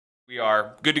We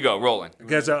are good to go, rolling.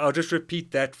 Guys, I'll just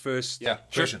repeat that first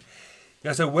question.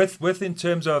 Yeah, so with in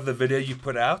terms of the video you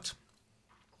put out,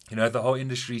 the whole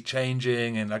industry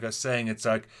changing, and like I was saying, it's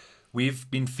like we've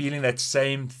been feeling that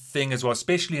same thing as well,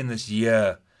 especially in this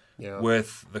year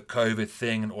with the COVID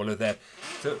thing and all of that.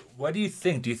 So what do you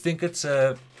think? Do you think it's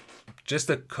just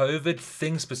a COVID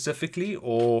thing specifically,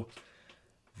 or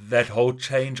that whole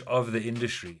change of the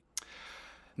industry?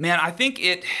 Man, I think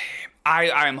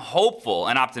I'm hopeful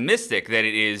and optimistic that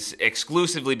it is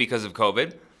exclusively because of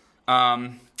COVID.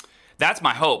 That's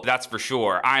my hope, that's for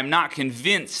sure. I'm not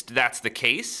convinced that's the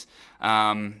case.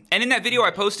 And in that video I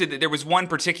posted, that there was one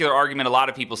particular argument a lot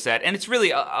of people said, and it's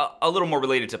really a little more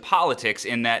related to politics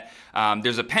in that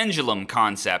there's a pendulum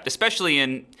concept, especially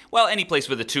in, any place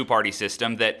with a two-party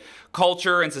system, that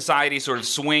culture and society sort of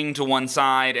swing to one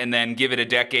side and then give it a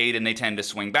decade and they tend to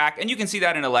swing back. And you can see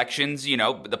that in elections,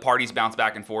 the parties bounce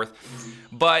back and forth.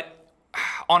 But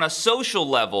on a social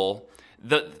level,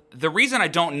 the reason I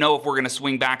don't know if we're going to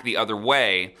swing back the other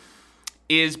way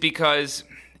is because,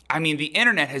 the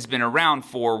internet has been around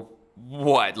for,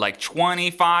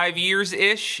 25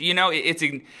 years-ish?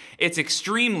 It's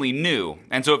extremely new.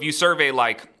 And so if you survey,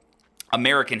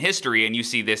 American history and you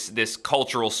see this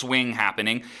cultural swing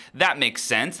happening, that makes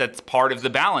sense. That's part of the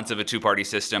balance of a two-party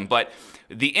system. But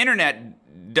the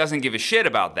internet doesn't give a shit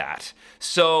about that.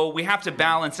 So we have to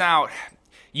balance out,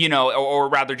 or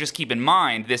rather just keep in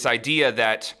mind this idea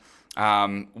that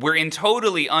we're in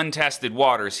totally untested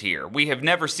waters here. We have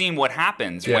never seen what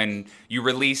happens when you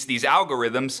release these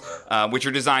algorithms, which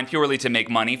are designed purely to make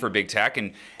money for big tech,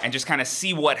 and just kind of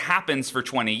see what happens for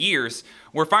 20 years.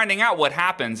 We're finding out what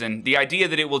happens, and the idea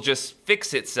that it will just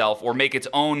fix itself or make its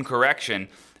own correction,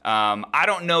 I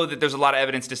don't know that there's a lot of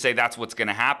evidence to say that's what's going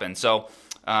to happen. So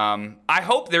I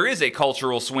hope there is a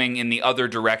cultural swing in the other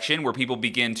direction where people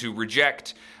begin to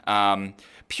reject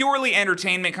purely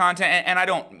entertainment content, and I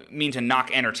don't mean to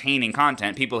knock entertaining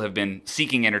content. People have been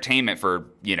seeking entertainment for,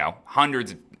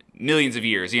 hundreds, millions of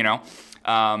years,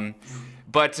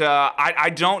 But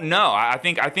I don't know. I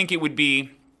think it would be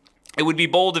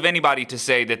bold of anybody to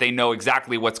say that they know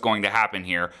exactly what's going to happen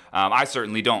here. I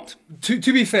certainly don't. To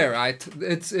be fair, right?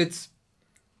 It's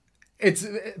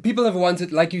people have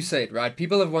wanted, like you said, right?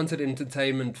 People have wanted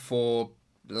entertainment for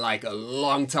a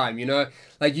long time, you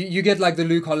get the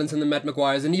Luke Hollins and the Matt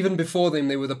McGuires, and even before them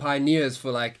they were the pioneers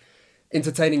for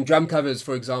entertaining drum covers,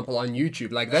 for example, on YouTube.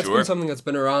 That's been something that's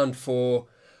been around for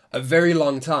a very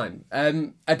long time.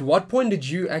 At what point did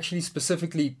you actually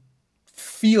specifically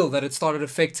feel that it started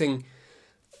affecting,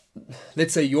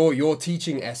 let's say, your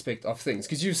teaching aspect of things?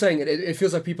 Because you're saying it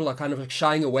feels like people are kind of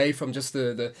shying away from just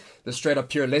the straight up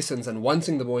pure lessons and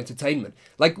wanting the more entertainment.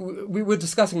 We were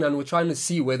discussing now, and we're trying to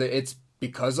see whether it's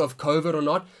because of COVID or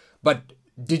not, but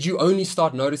did you only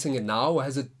start noticing it now, or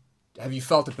have you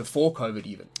felt it before COVID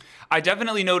even? I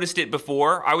definitely noticed it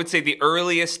before. I would say the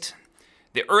earliest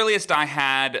I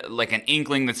had an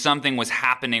inkling that something was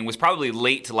happening was probably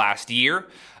late last year,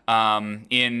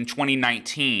 in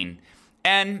 2019.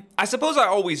 And I suppose I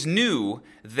always knew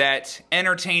that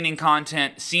entertaining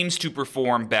content seems to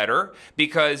perform better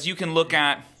because you can look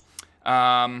at,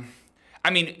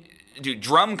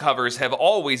 drum covers have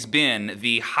always been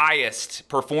the highest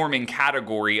performing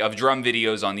category of drum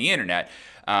videos on the internet.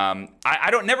 I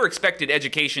never expected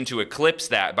education to eclipse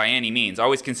that by any means. I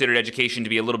always considered education to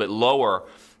be a little bit lower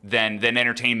than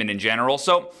entertainment in general.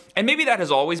 So, and maybe that has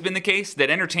always been the case,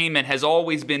 that entertainment has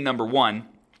always been number one.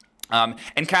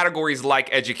 And categories like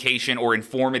education or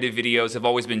informative videos have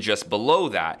always been just below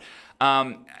that.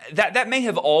 That may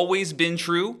have always been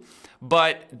true,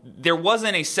 but there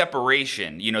wasn't a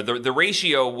separation. The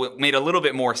ratio made a little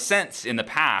bit more sense in the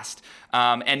past,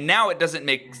 and now it doesn't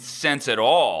make sense at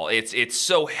all. It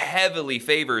so heavily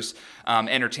favors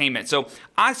entertainment. So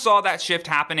I saw that shift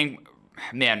happening,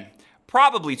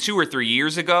 probably 2 or 3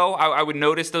 years ago. I would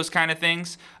notice those kind of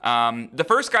things. The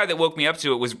first guy that woke me up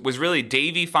to it was really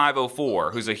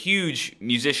Davey504, who's a huge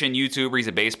musician, YouTuber. He's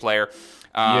a bass player.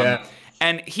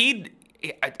 And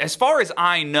as far as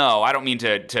I know, I don't mean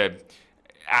to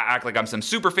act like I'm some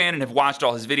super fan and have watched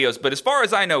all his videos, but as far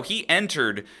as I know, he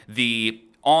entered the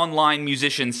online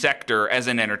musician sector as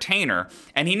an entertainer,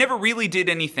 and he never really did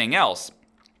anything else.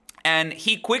 And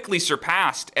he quickly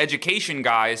surpassed education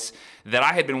guys that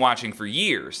I had been watching for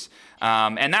years.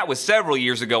 And that was several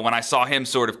years ago when I saw him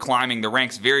sort of climbing the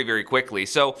ranks very, very quickly.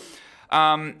 So,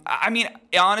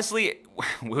 honestly,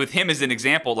 with him as an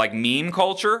example, meme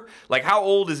culture, how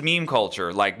old is meme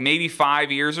culture? Maybe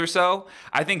 5 years or so?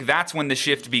 I think that's when the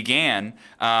shift began,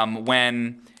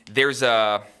 when there's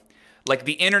the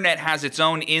internet has its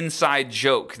own inside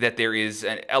joke that there is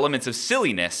elements of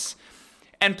silliness.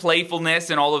 and playfulness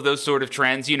and all of those sort of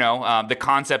trends, the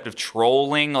concept of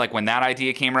trolling, like when that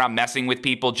idea came around, messing with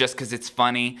people just because it's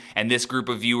funny, and this group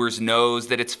of viewers knows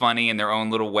that it's funny in their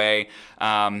own little way.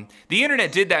 The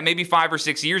internet did that maybe 5 or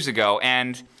 6 years ago,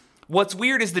 and what's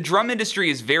weird is the drum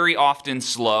industry is very often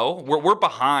slow. We're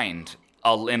behind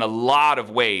in a lot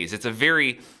of ways. It's a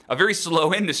very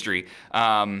slow industry.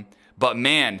 But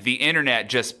man, the internet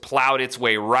just plowed its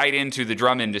way right into the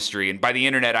drum industry. And by the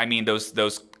internet, I mean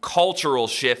those cultural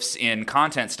shifts in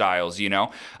content styles,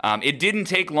 It didn't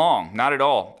take long, not at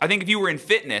all. I think if you were in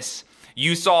fitness,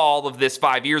 you saw all of this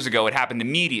 5 years ago. It happened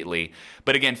immediately.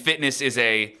 But again, fitness is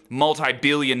a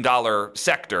multi-billion-dollar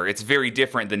sector. It's very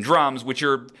different than drums, which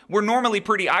we're normally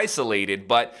pretty isolated,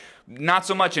 but not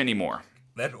so much anymore.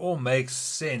 That all makes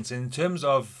sense. In terms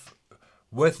of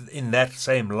within that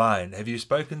same line, have you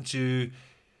spoken to,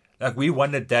 like, we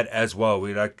wondered that as well.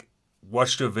 We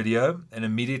watched a video and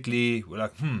immediately we're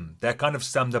like, that kind of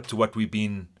summed up to what we've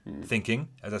been thinking,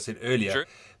 as I said earlier. Sure.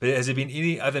 But has there been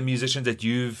any other musicians that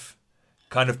you've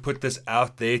kind of put this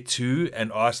out there to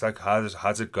and asked, like,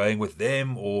 how's it going with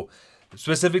them, or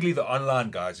specifically the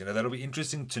online guys? That'll be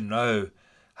interesting to know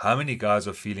how many guys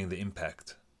are feeling the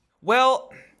impact.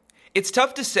 Well, it's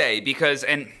tough to say because,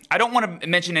 and I don't want to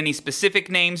mention any specific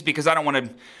names because I don't want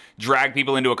to drag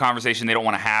people into a conversation they don't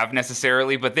want to have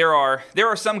necessarily, but there are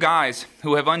some guys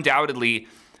who have undoubtedly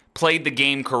played the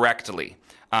game correctly.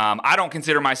 I don't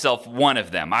consider myself one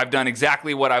of them. I've done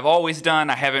exactly what I've always done.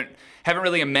 I haven't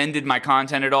really amended my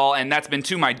content at all, and that's been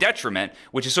to my detriment,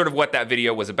 which is sort of what that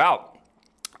video was about.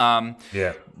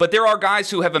 But there are guys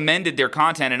who have amended their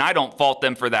content, and I don't fault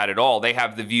them for that at all. They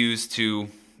have the views to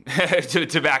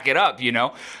to back it up,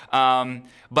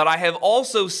 But I have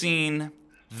also seen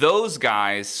those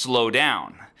guys slow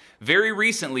down. Very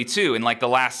recently, too, in like the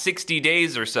last 60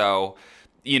 days or so,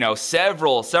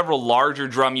 several larger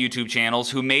drum YouTube channels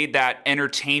who made that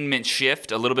entertainment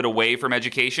shift a little bit away from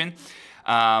education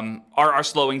are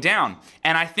slowing down.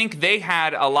 And I think they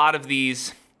had a lot of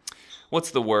these,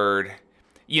 what's the word?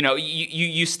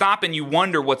 You stop and you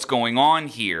wonder what's going on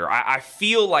here. I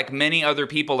feel like many other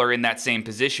people are in that same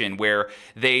position where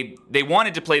they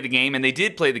wanted to play the game and they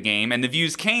did play the game and the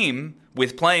views came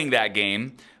with playing that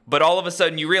game, but all of a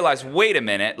sudden you realize, wait a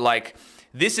minute, like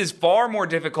this is far more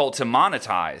difficult to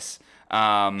monetize.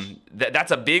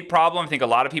 That's a big problem I think a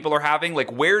lot of people are having.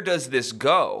 Like, where does this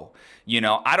go?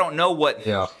 I don't know what,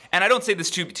 and I don't say this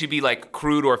to be like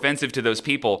crude or offensive to those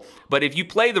people, but if you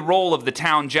play the role of the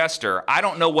town jester, I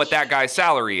don't know what that guy's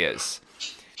salary is.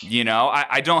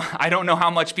 I don't know how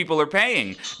much people are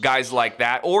paying guys like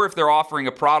that, or if they're offering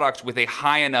a product with a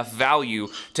high enough value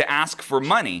to ask for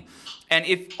money. And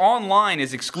if online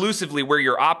is exclusively where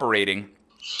you're operating,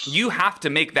 you have to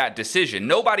make that decision.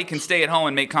 Nobody can stay at home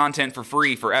and make content for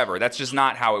free forever. That's just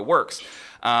not how it works.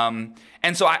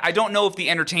 And so I don't know if the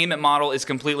entertainment model is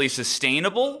completely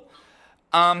sustainable.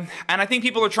 And I think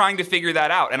people are trying to figure that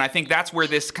out. And I think that's where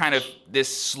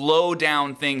this slow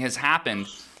down thing has happened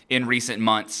in recent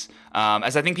months.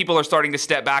 As I think people are starting to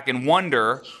step back and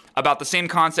wonder about the same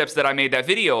concepts that I made that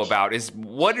video about, is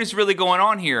what is really going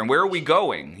on here and where are we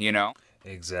going,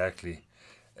 Exactly.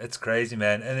 It's crazy,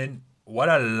 man. And then what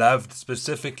I loved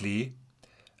specifically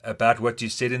about what you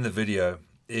said in the video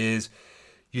is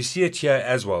you see it here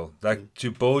as well, like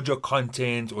to build your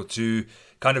content or to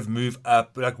kind of move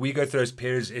up. Like we go through those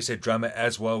periods as a drummer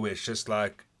as well, where it's just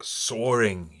like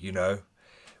soaring,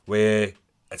 where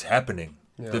it's happening.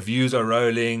 Yeah. The views are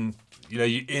rolling, you're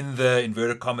in the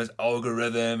inverted commas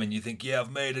algorithm and you think,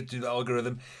 I've made it to the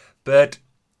algorithm. But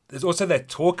there's also that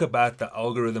talk about the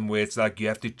algorithm where it's like you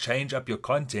have to change up your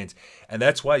content. And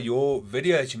that's why your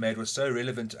video that you made was so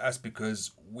relevant to us,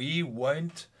 because we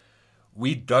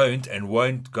don't and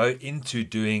won't go into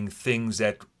doing things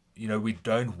that we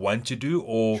don't want to do,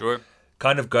 or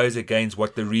kind of goes against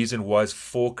what the reason was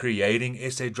for creating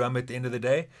SA Drum at the end of the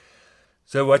day.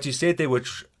 So what you said there,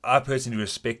 which I personally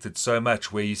respected so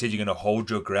much, where you said you're going to hold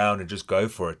your ground and just go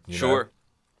for it. You know?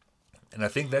 And I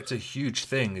think that's a huge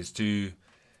thing, is to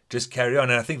just carry on.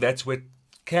 And I think that's what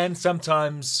can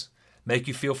sometimes make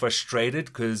you feel frustrated,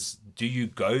 because do you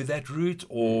go that route?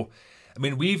 Or, I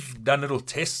mean, we've done little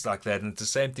tests like that, and it's the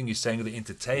same thing you're saying with the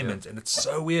entertainment. And it's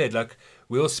so weird. Like,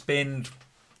 we'll spend,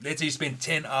 let's say you spend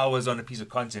 10 hours on a piece of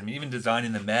content. I mean, even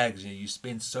designing the mags, you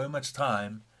spend so much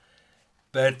time.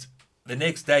 But the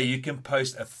next day you can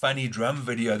post a funny drum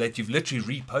video that you've literally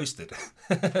reposted.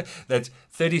 That's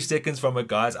 30 seconds from a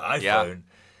guy's iPhone. Yeah.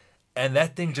 And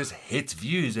that thing just hits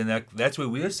views. And that's where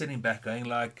we were sitting back going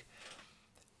like,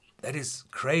 that is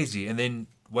crazy. And then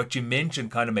what you mentioned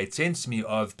kind of made sense to me,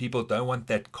 of people don't want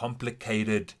that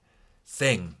complicated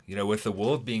thing, with the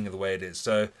world being the way it is.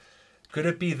 So could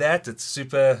it be that it's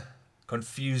super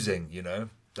confusing,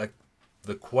 like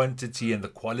the quantity and the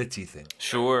quality thing?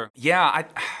 Sure. Yeah.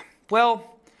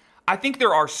 I think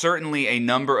there are certainly a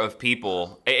number of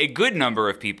people, a good number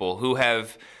of people, who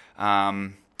have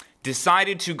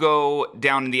decided to go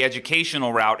down the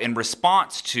educational route in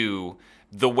response to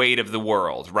the weight of the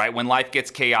world, right? When life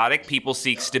gets chaotic, people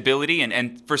seek stability,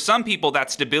 and for some people, that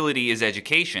stability is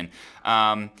education.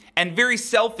 And very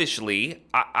selfishly,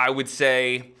 I would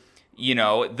say,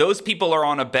 those people are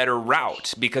on a better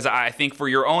route, because I think for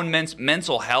your own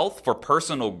mental health, for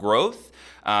personal growth,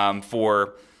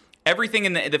 for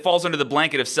everything that falls under the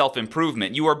blanket of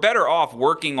self-improvement, you are better off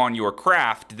working on your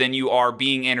craft than you are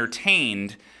being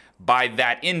entertained by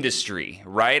that industry,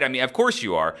 right? I mean, of course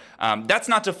you are. That's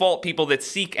not to fault people that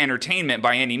seek entertainment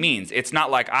by any means. It's not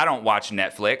like I don't watch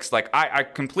Netflix. Like, I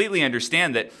completely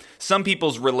understand that some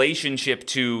people's relationship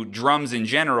to drums in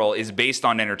general is based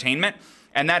on entertainment,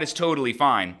 and that is totally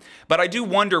fine. But I do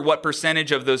wonder what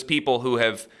percentage of those people who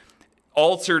have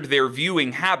altered their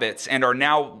viewing habits and are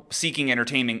now seeking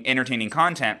entertaining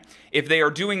content, if they are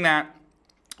doing that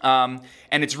and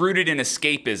it's rooted in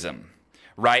escapism,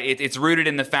 right? It's rooted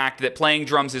in the fact that playing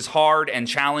drums is hard and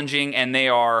challenging, and they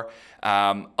are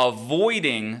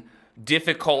avoiding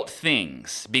difficult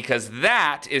things, because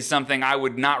that is something I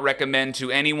would not recommend to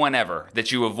anyone ever,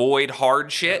 that you avoid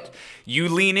hard shit. You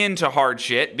lean into hard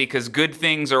shit, because good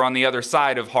things are on the other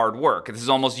side of hard work. This is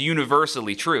almost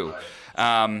universally true.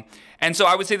 And so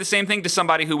I would say the same thing to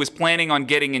somebody who was planning on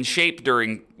getting in shape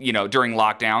during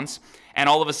lockdowns, and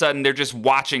all of a sudden they're just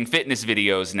watching fitness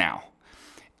videos now.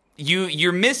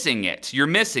 You're missing it. You're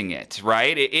missing it,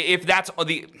 right?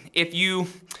 If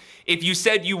you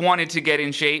said you wanted to get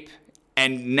in shape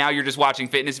and now you're just watching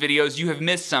fitness videos, you have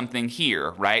missed something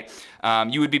here, right?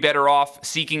 You would be better off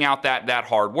seeking out that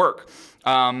hard work.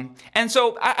 And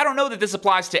so I don't know that this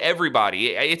applies to everybody.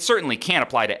 It certainly can't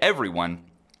apply to everyone.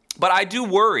 But I do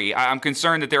worry. I'm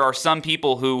concerned that there are some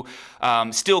people who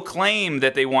still claim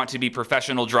that they want to be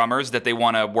professional drummers, that they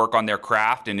want to work on their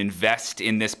craft and invest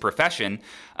in this profession,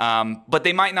 but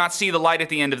they might not see the light at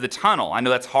the end of the tunnel. I know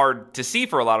that's hard to see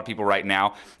for a lot of people right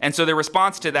now. And so their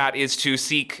response to that is to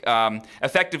seek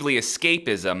effectively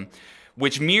escapism,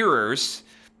 which mirrors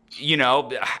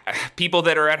people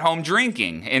that are at home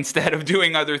drinking instead of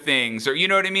doing other things, or you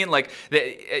know what I mean? Like,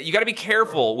 you got to be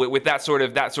careful with that sort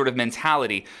of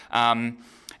mentality.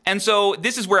 And so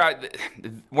this is where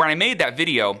I made that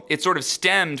video. It sort of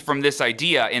stemmed from this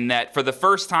idea, in that for the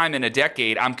first time in a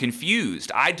decade, I'm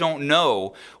confused. I don't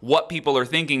know what people are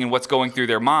thinking and what's going through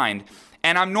their mind.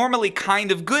 And I'm normally kind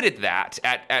of good at that,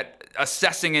 at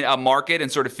assessing a market and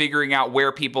sort of figuring out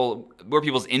where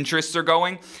people's interests are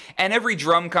going. And every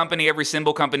drum company, every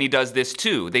cymbal company does this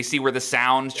too. They see where the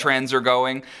sound trends are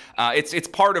going. It's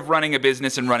part of running a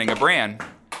business and running a brand.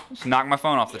 Just knocked my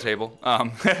phone off the table.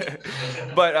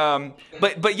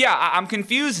 But yeah, I'm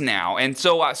confused now, and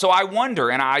so I wonder,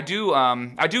 and I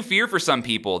do fear for some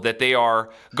people that they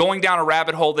are going down a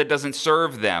rabbit hole that doesn't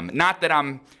serve them. Not that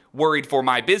I'm worried for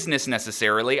my business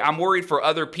necessarily. I'm worried for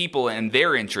other people and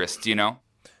their interests,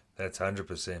 That's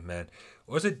 100%, man.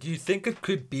 Also, do you think it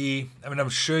could be, I'm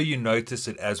sure you notice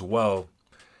it as well,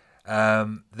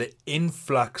 the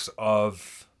influx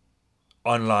of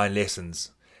online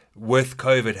lessons with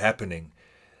COVID happening?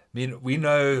 We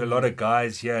know a lot of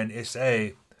guys here in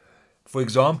SA, for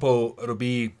example, it'll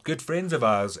be good friends of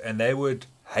ours, and they would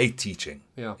hate teaching,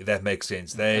 if that makes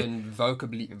sense. And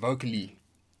vocally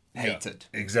hate it.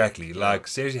 Exactly. Like,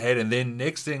 seriously hate it. And then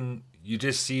next thing you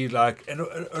just see, like, and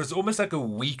it was almost like a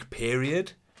week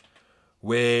period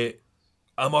where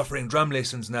I'm offering drum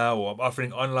lessons now, or I'm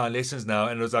offering online lessons now,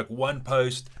 and it was like one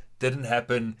post, didn't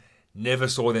happen, never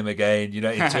saw them again,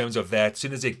 in terms of that. As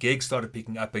soon as their gigs started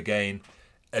picking up again,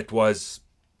 it was,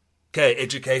 okay,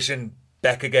 education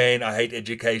back again, I hate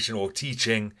education or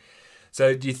teaching.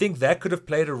 So do you think that could have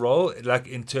played a role, like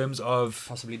in terms of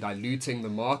possibly diluting the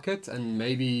market and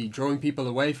maybe drawing people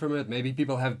away from it? Maybe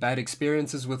people have bad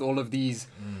experiences with all of these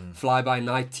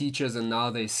fly-by-night teachers, and now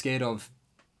they're scared of,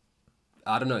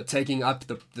 I don't know, taking up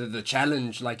the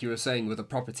challenge, like you were saying, with a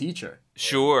proper teacher.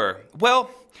 Sure. Well,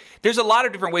 there's a lot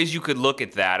of different ways you could look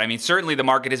at that. Certainly the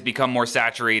market has become more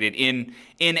saturated in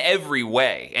every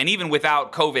way. And even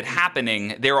without COVID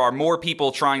happening, there are more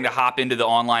people trying to hop into the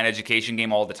online education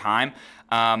game all the time.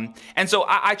 And so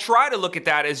I try to look at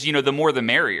that as, the more the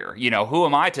merrier. Who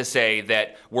am I to say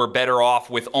that we're better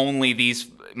off with only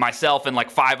myself and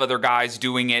like 5 other guys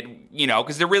doing it,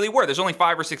 because there really were. There's only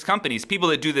 5 or 6 companies, people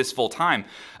that do this full time.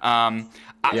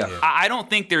 I don't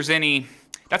think there's any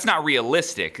that's not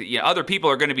realistic. You know, other people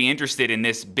are going to be interested in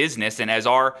this business, and as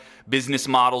our business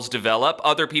models develop,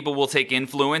 other people will take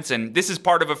influence, and this is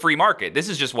part of a free market. This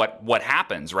is just what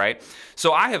happens, right?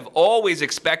 So I have always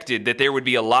expected that there would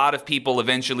be a lot of people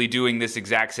eventually doing this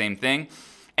exact same thing.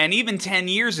 And even 10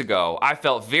 years ago, I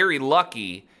felt very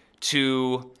lucky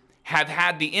to have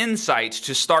had the insight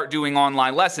to start doing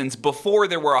online lessons before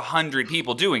there were 100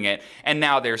 people doing it, and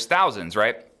now there's thousands,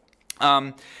 right?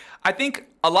 I think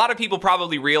a lot of people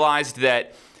probably realized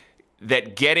that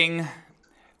getting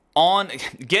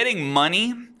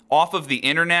money off of the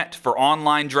internet for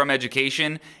online drum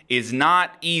education is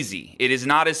not easy. It is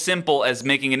not as simple as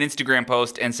making an Instagram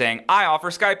post and saying, I offer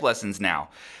Skype lessons now.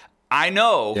 I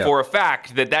know for a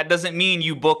fact that doesn't mean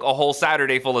you book a whole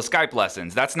Saturday full of Skype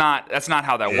lessons. That's not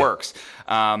how that works.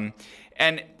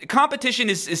 And competition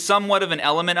is somewhat of an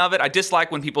element of it. I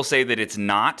dislike when people say that it's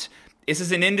not. This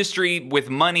is an industry with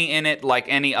money in it like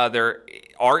any other.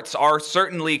 Arts are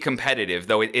certainly competitive,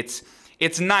 though it's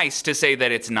nice to say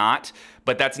that it's not,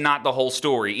 but that's not the whole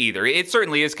story either. It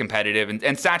certainly is competitive,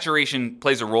 and saturation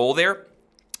plays a role there.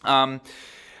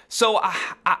 So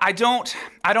I don't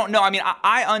know. I mean,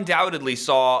 I undoubtedly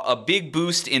saw a big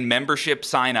boost in membership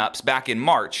signups back in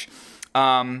March,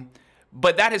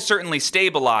 but that has certainly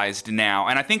stabilized now.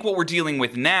 And I think what we're dealing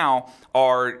with now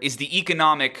is the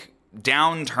economic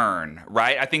downturn,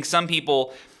 right? I think some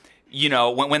people, you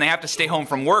know, when they have to stay home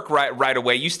from work right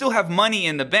away, you still have money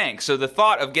in the bank. So the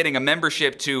thought of getting a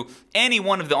membership to any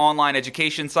one of the online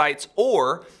education sites,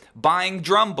 or buying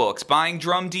drum books, buying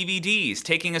drum DVDs,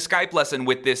 taking a Skype lesson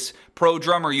with this pro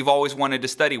drummer you've always wanted to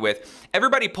study with,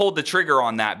 everybody pulled the trigger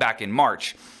on that back in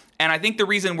March. And I think the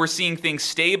reason we're seeing things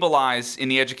stabilize in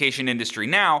the education industry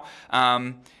now,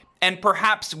 and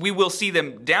perhaps we will see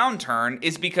them downturn,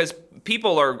 is because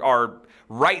people are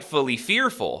rightfully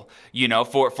fearful, you know,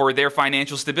 for their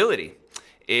financial stability.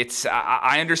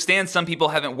 I understand some people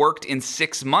haven't worked in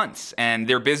 6 months and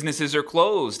their businesses are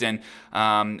closed. And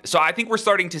so I think we're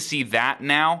starting to see that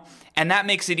now. And that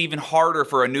makes it even harder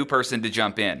for a new person to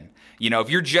jump in. You know, if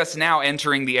you're just now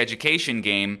entering the education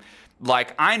game,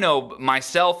 like I know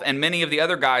myself and many of the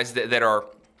other guys that are,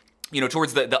 you know,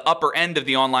 towards the upper end of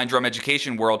the online drum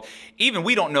education world, even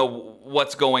we don't know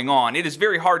what's going on. It is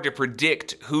very hard to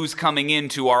predict who's coming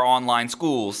into our online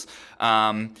schools.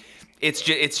 It's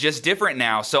just different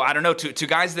now. So I don't know, to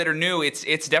guys that are new,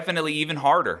 it's definitely even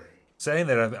harder. Saying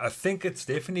that, I think it's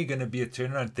definitely going to be a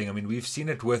turnaround thing. I mean, we've seen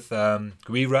it with,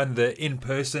 we run the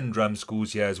in-person drum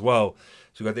schools here as well.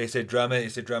 So we've got the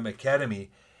SA Drum Academy.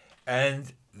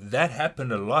 And that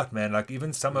happened a lot, man. Like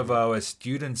even some of our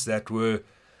students that were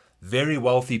very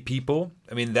wealthy people.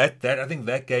 I mean, that I think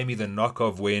that gave me the knock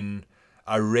of when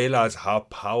I realized how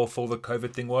powerful the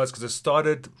COVID thing was, because it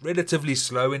started relatively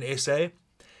slow in SA,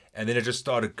 and then it just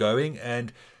started going.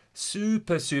 And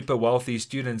super, super wealthy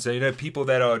students, you know, people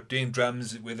that are doing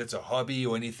drums, whether it's a hobby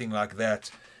or anything like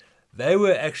that, they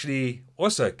were actually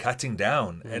also cutting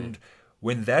down. And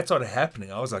when that started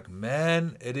happening, I was like,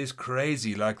 man, it is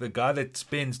crazy. Like the guy that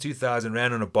spends 2,000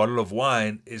 Rand on a bottle of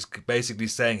wine is basically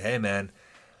saying, hey, man,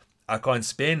 I can't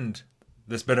spend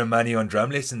this bit of money on drum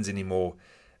lessons anymore.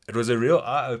 It was a real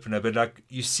eye-opener. But like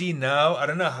you see now, I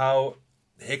don't know how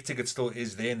hectic it still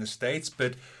is there in the States,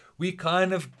 but we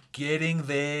kind of getting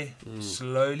there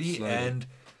slowly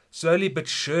but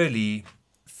surely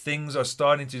things are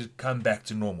starting to come back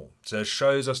to normal. So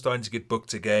shows are starting to get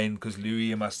booked again, because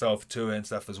Louis and myself tour and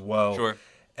stuff as well. Sure.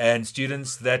 And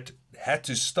students that had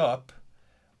to stop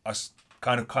are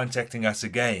kind of contacting us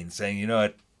again, saying, you know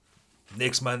what,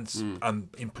 next month I'm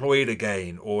employed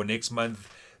again, or next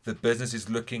month the business is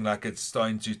looking like it's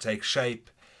starting to take shape.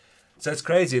 So it's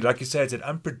crazy. Like you said, it's an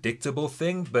unpredictable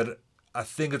thing, but I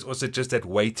think it's also just that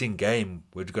waiting game.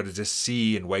 We've got to just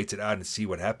see and wait it out and see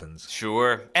what happens.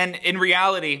 Sure. And in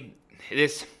reality,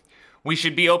 we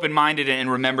should be open-minded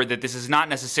and remember that this is not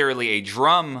necessarily a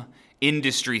drum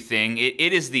industry thing.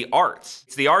 It is the arts.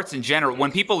 It's the arts in general.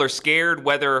 When people are scared,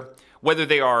 whether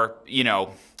they are, you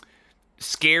know,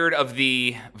 scared of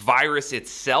the virus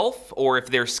itself, or if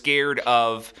they're scared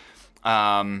of,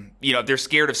 they're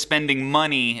scared of spending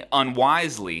money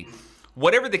unwisely,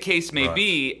 whatever the case may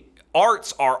be,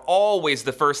 arts are always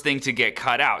the first thing to get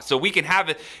cut out. So we can have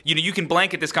it, you can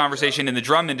blanket this conversation in the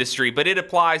drum industry, but it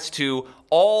applies to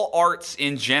all arts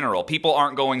in general. People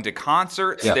aren't going to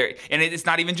concerts, and it's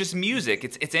not even just music.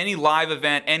 It's any live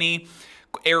event, any,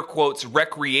 air quotes,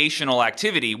 recreational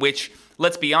activity, which,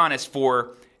 let's be honest,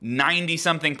 for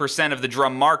 90-something% of the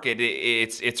drum market,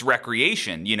 it's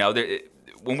recreation. You know,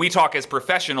 when we talk as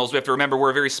professionals, we have to remember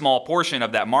we're a very small portion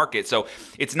of that market. So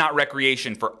it's not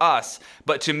recreation for us.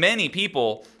 But to many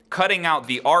people, cutting out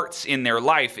the arts in their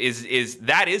life is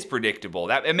predictable.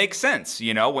 That it makes sense,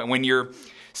 you know, when you're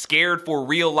scared for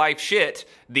real life shit,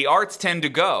 the arts tend to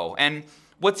go. And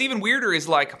what's even weirder is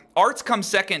like arts come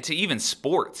second to even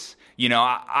sports. You know,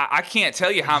 I can't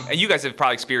tell you how, and you guys have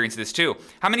probably experienced this too.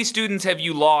 How many students have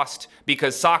you lost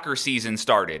because soccer season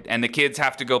started and the kids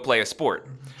have to go play a sport?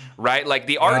 Right? Like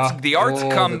the arts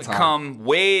come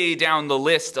way down the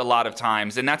list a lot of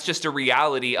times, and that's just a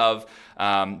reality of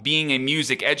being a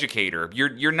music educator.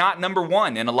 You're not number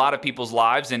one in a lot of people's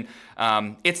lives, and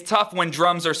it's tough when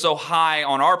drums are so high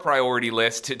on our priority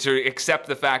list to accept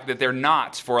the fact that they're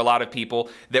not for a lot of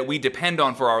people that we depend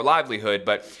on for our livelihood.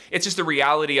 But it's just the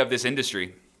reality of this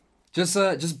industry.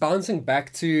 Just bouncing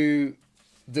back to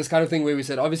this kind of thing where we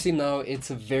said, obviously now it's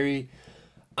a very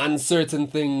uncertain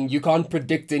thing. You can't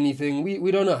predict anything.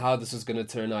 We don't know how this is going to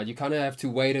turn out. You kind of have to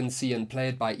wait and see and play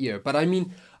it by ear. But I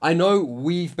mean, I know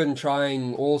we've been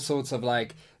trying all sorts of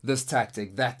like this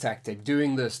tactic, that tactic,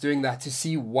 doing this, doing that to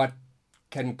see what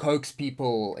can coax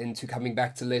people into coming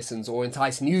back to lessons or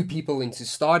entice new people into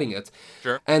starting it.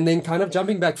 Sure. And then kind of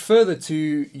jumping back further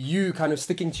to you kind of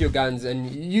sticking to your guns.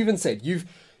 And you even said you've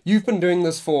been doing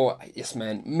this for, yes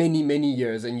man, many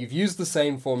years, and you've used the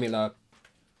same formula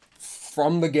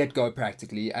from the get-go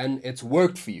practically, and it's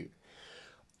worked for you.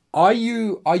 Are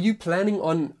you planning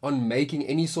on making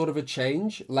any sort of a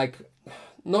change? Like,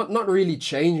 not really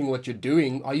changing what you're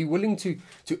doing. Are you willing to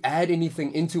add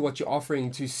anything into what you're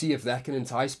offering to see if that can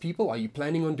entice people? Are you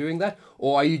planning on doing that?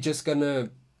 Or are you just gonna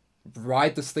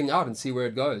ride this thing out and see where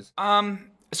it goes?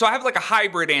 So I have like a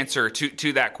hybrid answer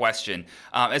to that question.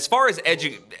 As far as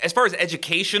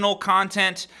educational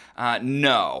content,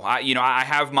 no. I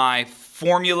have my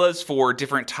formulas for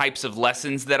different types of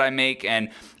lessons that I make,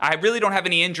 and I really don't have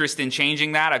any interest in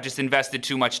changing that. I've just invested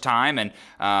too much time, and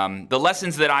the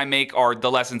lessons that I make are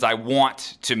the lessons I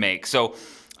want to make. So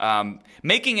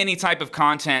making any type of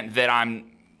content that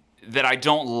I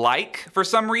don't like for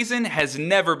some reason has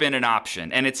never been an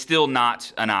option, and it's still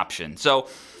not an option. So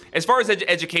as far as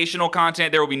educational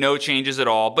content, there will be no changes at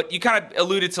all, but you kind of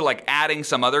alluded to like adding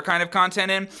some other kind of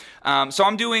content in. So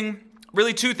I'm doing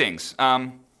really two things.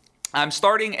 I'm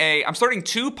starting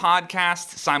two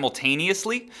podcasts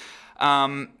simultaneously.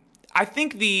 I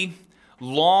think the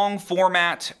long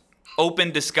format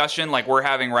open discussion like we're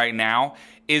having right now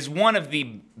is one of the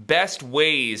best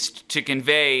ways to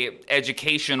convey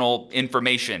educational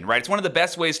information, right? It's one of the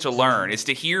best ways to learn is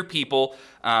to hear people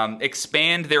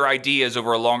expand their ideas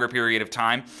over a longer period of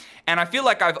time. And I feel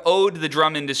like I've owed the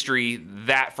drum industry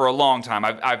that for a long time.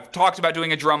 I've talked about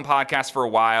doing a drum podcast for a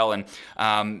while,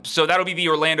 and so that'll be the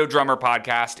Orlando Drummer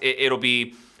Podcast. It'll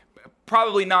be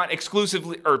probably not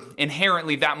exclusively or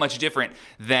inherently that much different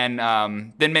than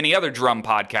many other drum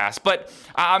podcasts, but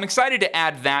I'm excited to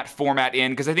add that format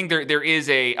in because I think there is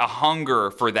a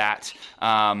hunger for that.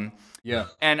 Yeah.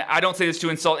 And I don't say this to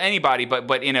insult anybody,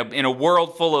 but in a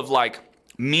world full of like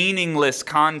meaningless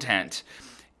content,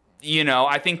 you know,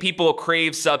 I think people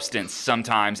crave substance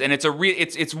sometimes, and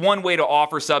it's one way to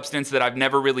offer substance that I've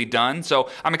never really done. So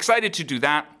I'm excited to do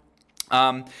that.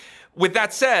 With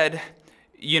that said,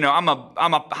 you know, I'm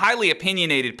a highly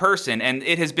opinionated person, and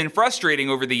it has been frustrating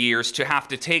over the years to have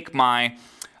to take my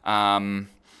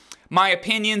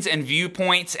opinions and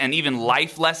viewpoints and even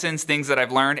life lessons, things that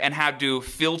I've learned, and have to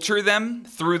filter them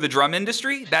through the drum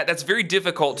industry. That's very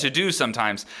difficult to do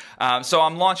sometimes. So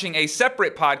I'm launching a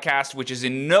separate podcast, which is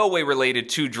in no way related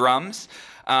to drums.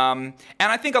 And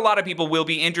I think a lot of people will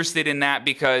be interested in that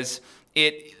because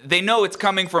they know it's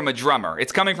coming from a drummer.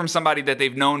 It's coming from somebody that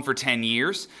they've known for 10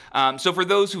 years. So for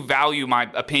those who value my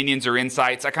opinions or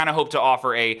insights, I kind of hope to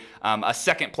offer a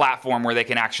second platform where they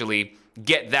can actually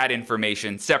get that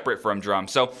information separate from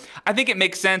drums. So I think it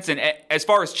makes sense. And as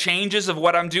far as changes of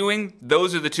what I'm doing,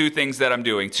 those are the two things that I'm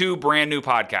doing. Two brand new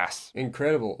podcasts.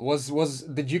 Incredible.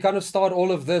 Did you kind of start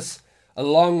all of this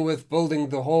along with building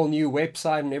the whole new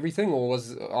website and everything, or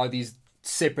are these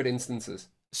separate instances?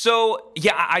 So,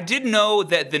 yeah, I did know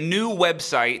that the new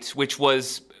website, which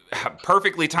was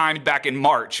perfectly timed back in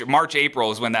March,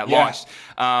 April is when that launched.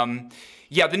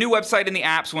 The new website and the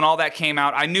apps, when all that came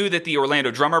out, I knew that the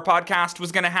Orlando Drummer Podcast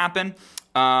was going to happen.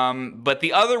 But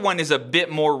the other one is a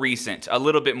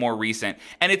little bit more recent.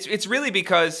 And it's really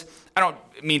because, I don't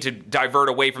mean to divert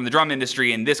away from the drum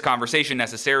industry in this conversation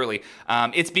necessarily.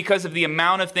 It's because of the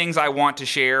amount of things I want to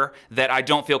share that I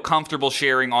don't feel comfortable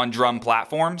sharing on drum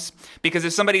platforms. Because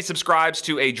if somebody subscribes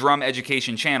to a drum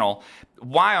education channel,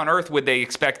 why on earth would they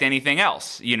expect anything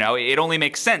else? You know, it only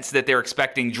makes sense that they're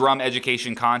expecting drum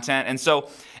education content. And so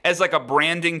as like a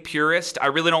branding purist, I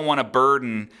really don't want to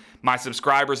burden my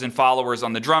subscribers and followers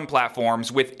on the drum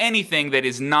platforms with anything that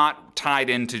is not tied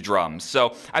into drums.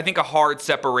 So I think a hard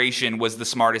separation was the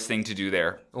smartest thing to do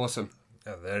there. Awesome.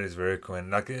 Oh, that is very cool. And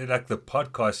like the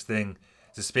podcast thing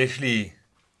is especially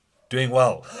doing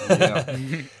well. Yeah.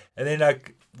 And then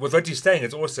like with what you're saying,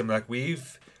 it's awesome. Like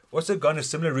we've also gone a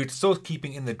similar route, still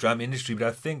keeping in the drum industry. But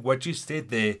I think what you said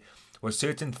there was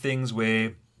certain things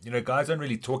where, you know, guys don't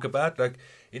really talk about. Like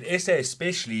in SA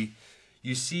especially,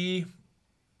 you see,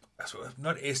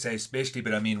 not SA especially,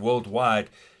 but I mean worldwide,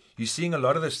 you're seeing a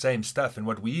lot of the same stuff. And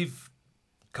what we've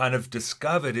kind of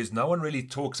discovered is no one really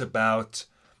talks about,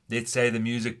 let's say, the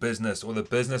music business or the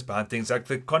business behind things. Like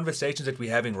the conversations that we're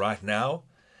having right now,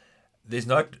 there's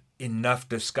not enough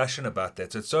discussion about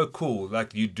that. So it's so cool,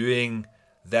 like you doing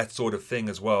that sort of thing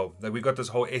as well. Like we got this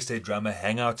whole SA Drummer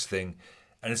Hangouts thing,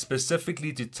 and it's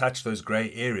specifically to touch those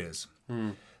gray areas.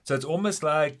 So it's almost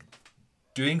like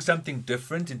doing something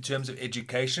different in terms of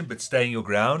education, but staying your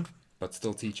ground. But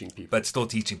still teaching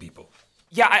people.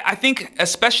 Yeah, I think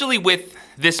especially with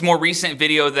this more recent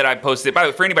video that I posted, by the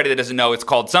way, for anybody that doesn't know, it's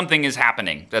called Something Is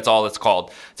Happening. That's all it's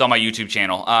called. It's on my YouTube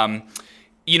channel.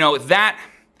 You know,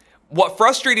 what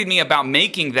frustrated me about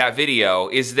making that video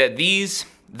is that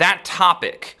that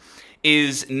topic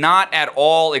is not at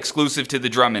all exclusive to the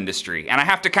drum industry. And I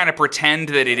have to kind of pretend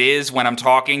that it is when I'm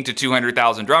talking to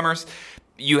 200,000 drummers.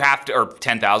 You have to, or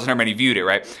 10,000, how many viewed it,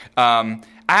 right? I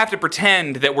have to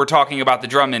pretend that we're talking about the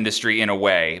drum industry in a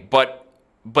way, but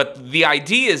the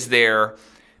ideas there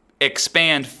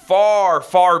expand far,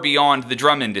 far beyond the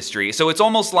drum industry. So it's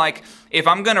almost like if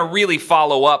I'm going to really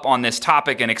follow up on this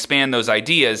topic and expand those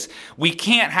ideas, we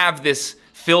can't have this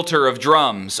filter of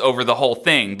drums over the whole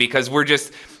thing because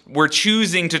we're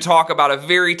choosing to talk about a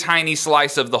very tiny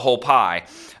slice of the whole pie.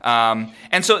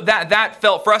 And so that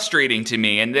felt frustrating to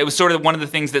me, and it was sort of one of the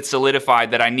things that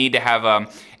solidified that I need to have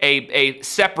a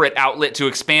separate outlet to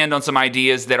expand on some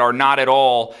ideas that are not at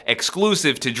all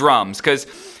exclusive to drums, because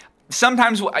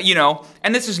sometimes, you know,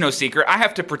 and this is no secret, I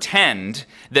have to pretend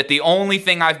that the only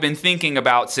thing I've been thinking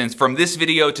about since from this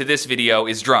video to this video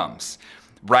is drums,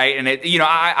 right? And it, you know,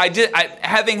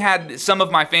 having had some of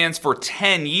my fans for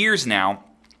 10 years now,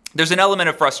 there's an element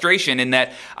of frustration in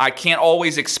that I can't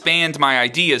always expand my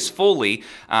ideas fully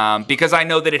because I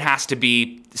know that it has to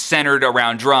be centered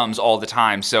around drums all the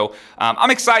time. So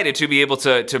I'm excited to be able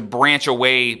to branch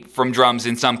away from drums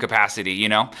in some capacity, you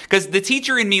know, because the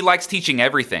teacher in me likes teaching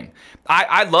everything.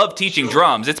 I love teaching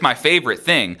drums. It's my favorite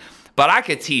thing. But I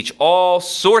could teach all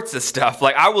sorts of stuff.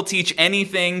 Like I will teach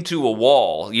anything to a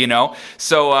wall, you know?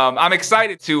 So I'm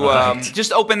excited to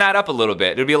just open that up a little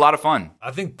bit. It'll be a lot of fun.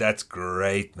 I think that's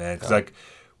great, man. Because like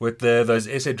with those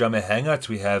SA Drummer Hangouts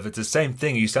we have, it's the same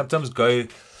thing. You sometimes go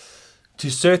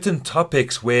to certain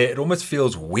topics where it almost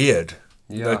feels weird.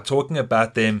 Yeah. You know, talking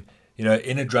about them, you know,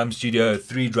 in a drum studio,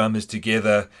 3 drummers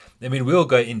together. I mean, we'll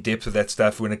go in depth with that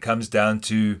stuff when it comes down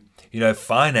to, you know,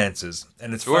 finances.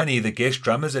 And it's funny, the guest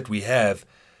drummers that we have,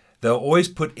 they'll always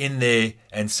put in there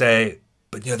and say,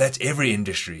 but, you know, that's every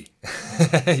industry,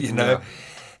 you know. Yeah.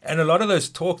 And a lot of those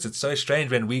talks, it's so strange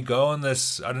when we go on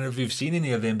this, I don't know if you've seen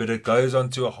any of them, but it goes on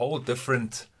to a whole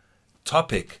different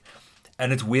topic.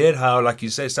 And it's weird how, like you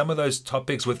say, some of those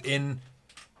topics within,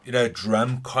 you know,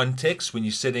 drum context, when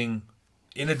you're sitting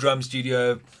in a drum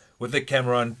studio with the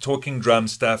camera on, talking drum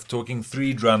stuff, talking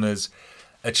 3 drummers,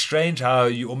 it's strange how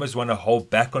you almost want to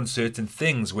hold back on certain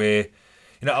things where,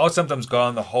 you know, I'll sometimes go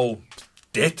on the whole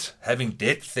having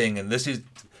debt thing, and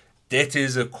debt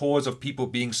is a cause of people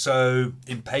being so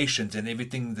impatient and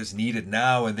everything that's needed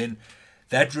now, and then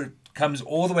that comes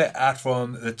all the way out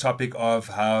from the topic of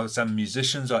how some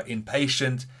musicians are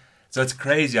impatient. So it's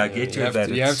crazy. I get you that.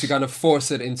 You have to kind of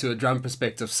force it into a drum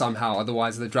perspective somehow,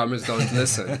 otherwise the drummers don't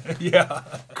listen. Yeah.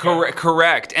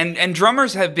 Correct. And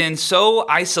drummers have been so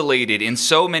isolated in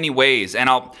so many ways. And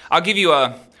I'll give you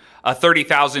a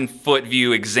 30,000 foot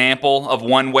view example of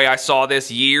one way I saw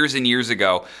this years and years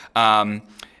ago.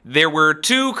 There were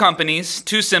 2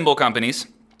 cymbal companies,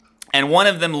 and one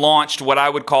of them launched what I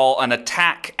would call an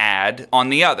attack ad on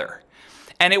the other.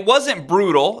 And it wasn't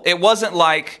brutal. It wasn't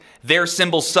like their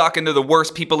cymbals suck and they're the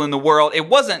worst people in the world. It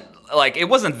wasn't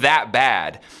that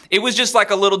bad. It was just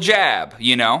like a little jab,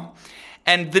 you know?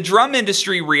 And the drum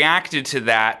industry reacted to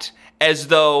that as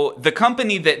though the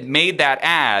company that made that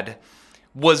ad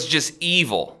was just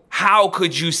evil. How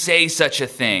could you say such a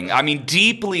thing? I mean,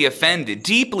 deeply offended.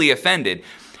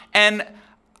 And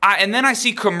then I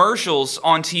see commercials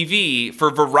on TV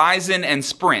for Verizon and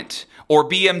Sprint, or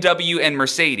BMW and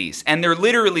Mercedes. And they're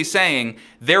literally saying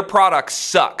their product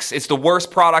sucks. It's the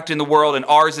worst product in the world and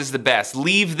ours is the best.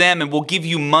 Leave them and we'll give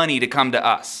you money to come to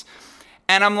us.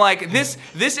 And I'm like, this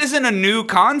isn't a new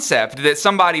concept that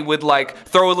somebody would like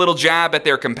throw a little jab at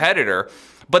their competitor.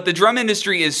 But the drum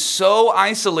industry is so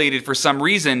isolated for some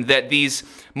reason that these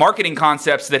marketing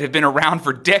concepts that have been around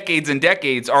for decades and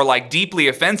decades are like deeply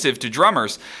offensive to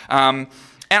drummers.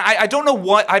 And I don't know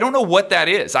what that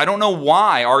is. I don't know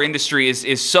why our industry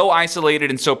is so isolated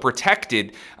and so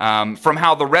protected from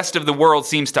how the rest of the world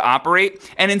seems to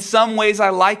operate. And in some ways, I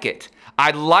like it.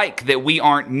 I like that we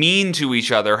aren't mean to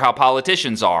each other how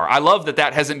politicians are. I love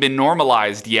that hasn't been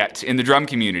normalized yet in the drum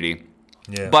community.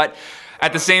 Yeah. But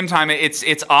at the same time,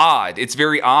 it's odd. It's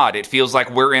very odd. It feels like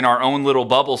we're in our own little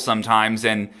bubble sometimes.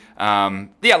 And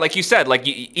like you said, like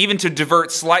even to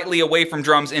divert slightly away from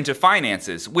drums into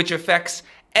finances, which affects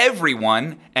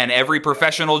everyone and every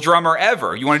professional drummer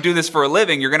ever. You want to do this for a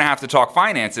living, you're going to have to talk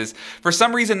finances. For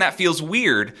some reason, that feels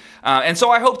weird. And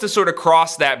so I hope to sort of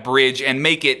cross that bridge and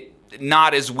make it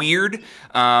not as weird.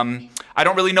 I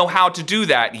don't really know how to do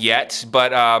that yet,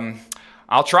 but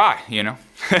I'll try, you know.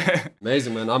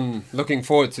 Amazing, man. I'm looking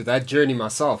forward to that journey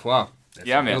myself. Wow.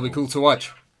 Yeah, man. It'll be cool to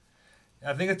watch.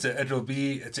 I think it's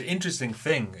an interesting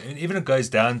thing. And even it goes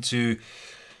down to,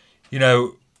 you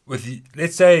know, with,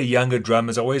 let's say, younger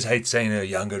drummers. I always hate saying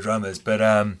younger drummers, but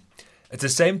it's the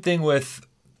same thing with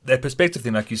that perspective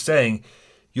thing. Like you're saying,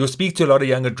 you'll speak to a lot of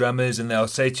younger drummers and they'll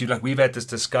say to you, like, we've had this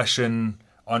discussion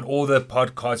on all the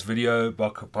podcasts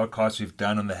we've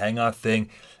done on the Hangout thing.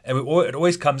 And it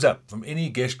always comes up from any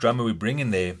guest drummer we bring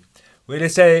in there, where they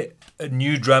say a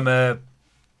new drummer,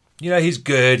 you know, he's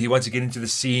good, he wants to get into the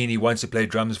scene, he wants to play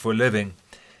drums for a living.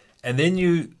 And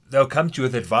then they'll come to you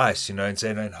with advice, you know, and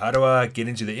say, how do I get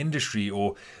into the industry?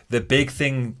 Or the big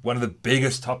thing, one of the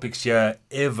biggest topics here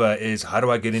ever is, how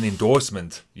do I get an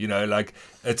endorsement? You know, like,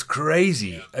 it's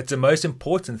crazy. It's the most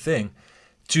important thing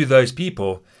to those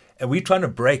people. And we're trying to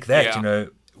break that, you know,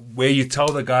 where you tell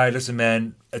the guy, listen,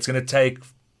 man, it's going to take,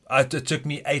 it took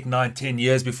me 8, 9, 10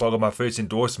 years before I got my first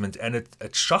endorsement, and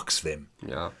it shocks them.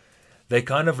 Yeah. They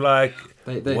kind of like,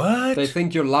 what? They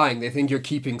think you're lying. They think you're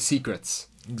keeping secrets.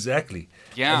 Exactly.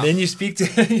 Yeah. And then you speak to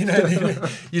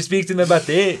you speak to them about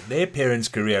their parents'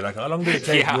 career. Like, how long did it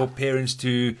take your parents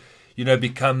to, you know,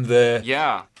 become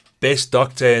the best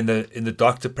doctor in the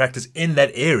doctor practice in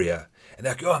that area? And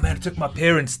they're like, oh man, it took my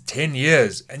parents 10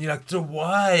 years. And you're like, so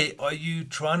why are you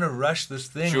trying to rush this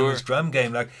thing in this drum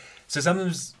game? Like, so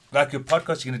sometimes, like your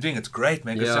podcast you're going to do, it's great,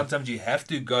 man, because sometimes you have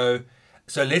to go,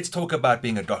 so let's talk about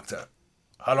being a doctor.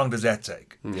 How long does that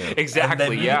take? Yeah. Exactly,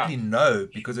 and they really know,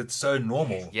 because it's so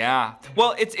normal. Yeah.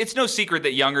 Well, it's no secret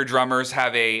that younger drummers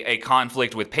have a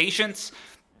conflict with patience.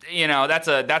 You know, that's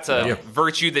a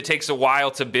virtue that takes a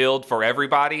while to build for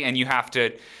everybody, and you have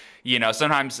to, you know,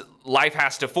 sometimes life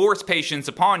has to force patience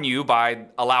upon you by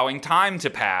allowing time to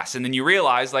pass. And then you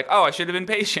realize, like, oh, I should have been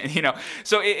patient, you know.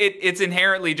 So it's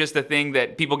inherently just a thing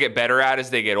that people get better at as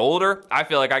they get older. I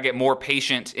feel like I get more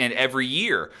patient in every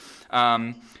year.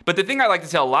 But the thing I like to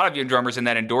tell a lot of young drummers in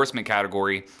that endorsement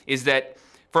category is that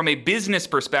from a business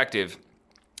perspective,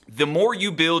 the more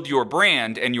you build your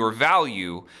brand and your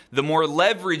value, the more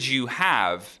leverage you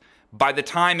have by the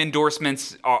time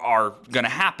endorsements are going to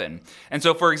happen. And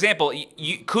so, for example,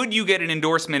 could you get an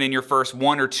endorsement in your first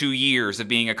 1 or 2 years of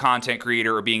being a content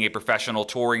creator or being a professional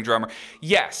touring drummer?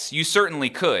 Yes, you certainly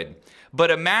could.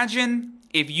 But imagine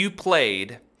if you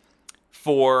played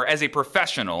as a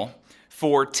professional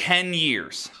for 10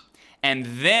 years, and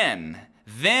then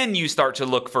you start to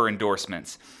look for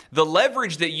endorsements. The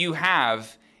leverage that you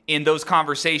have in those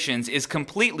conversations is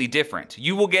completely different.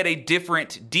 You will get a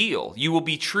different deal. You will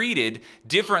be treated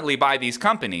differently by these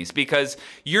companies because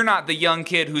you're not the young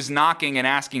kid who's knocking and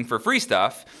asking for free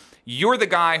stuff. You're the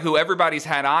guy who everybody's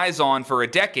had eyes on for a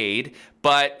decade,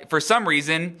 but for some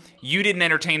reason, you didn't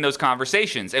entertain those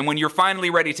conversations. And when you're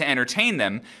finally ready to entertain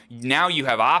them, now you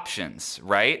have options,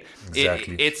 right?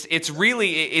 Exactly.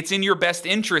 It's in your best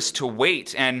interest to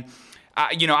wait. And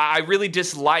you know, I really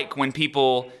dislike when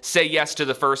people say yes to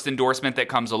the first endorsement that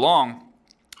comes along.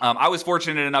 I was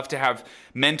fortunate enough to have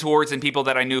mentors and people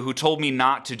that I knew who told me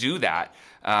not to do that.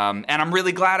 And I'm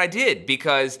really glad I did,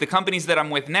 because the companies that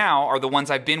I'm with now are the ones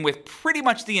I've been with pretty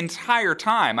much the entire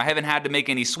time. I haven't had to make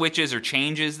any switches or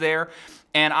changes there.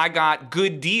 And I got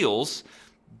good deals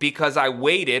because I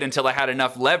waited until I had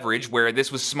enough leverage where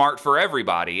this was smart for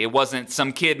everybody. It wasn't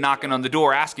some kid knocking on the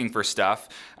door asking for stuff.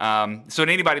 So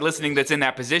to anybody listening that's in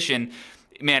that position,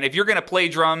 man, if you're going to play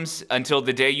drums until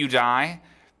the day you die,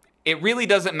 it really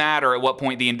doesn't matter at what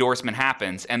point the endorsement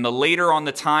happens. And the later on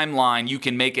the timeline you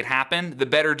can make it happen, the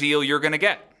better deal you're going to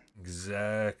get.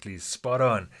 Exactly. Spot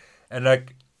on. And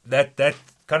like that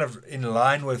kind of in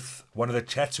line with one of the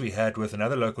chats we had with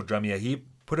another local drum here, he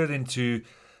put it into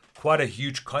quite a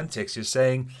huge context. You're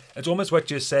saying, it's almost what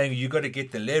you're saying, you got to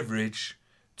get the leverage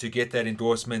to get that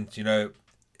endorsement, you know,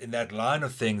 in that line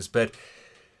of things. But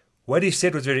what he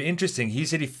said was very interesting. He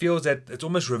said he feels that it's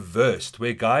almost reversed,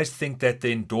 where guys think that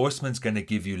the endorsement's going to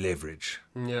give you leverage.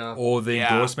 Yeah. Or the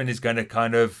endorsement is going to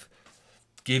kind of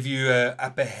give you a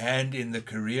upper hand in the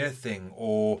career thing,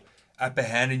 or upper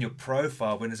hand in your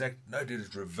profile, when it's like, no, dude,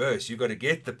 it's reverse. You got to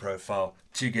get the profile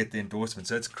to get the endorsement.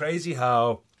 So it's crazy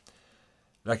how,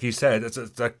 like you said, it's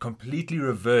like completely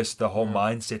reversed the whole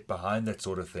mindset behind that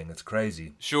sort of thing. It's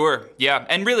crazy. Sure. Yeah.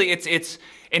 And really, it's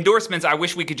endorsements. I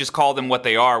wish we could just call them what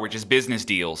they are, which is business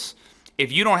deals.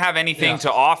 If you don't have anything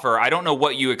to offer, I don't know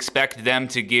what you expect them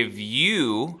to give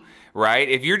you, right?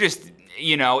 If you're just,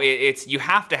 you know, it's you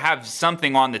have to have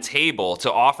something on the table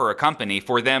to offer a company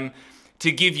for them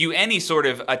to give you any sort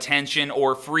of attention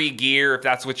or free gear, if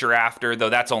that's what you're after, though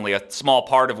that's only a small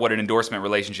part of what an endorsement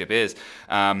relationship is.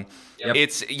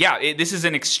 This is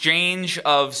an exchange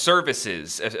of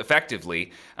services,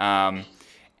 effectively.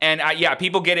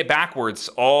 People get it backwards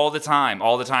all the time,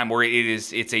 where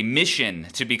it's a mission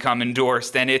to become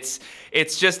endorsed, and it's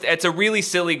a really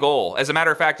silly goal. As a matter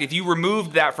of fact, if you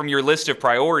removed that from your list of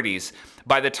priorities,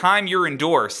 by the time you're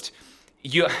endorsed,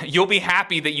 you'll be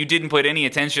happy that you didn't put any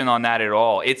attention on that at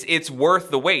all. It's worth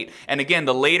the wait. And again,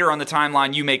 the later on the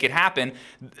timeline you make it happen,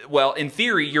 well, in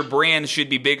theory, your brand should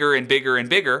be bigger and bigger and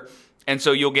bigger. And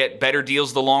so you'll get better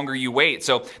deals the longer you wait.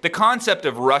 So the concept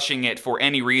of rushing it for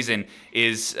any reason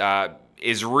is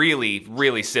really,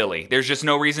 really silly. There's just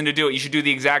no reason to do it. You should do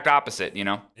the exact opposite, you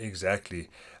know? Exactly.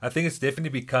 I think it's definitely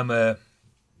become a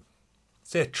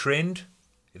trend,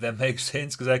 if that makes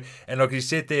sense. Because like you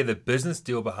said there, the business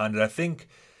deal behind it, I think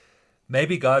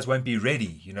maybe guys won't be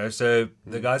ready, you know? So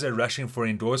the guys are rushing for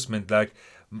endorsement. Like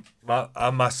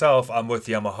myself, I'm with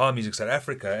Yamaha Music South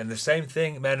Africa, and the same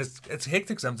thing, man, it's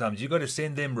hectic sometimes. You got to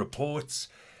send them reports.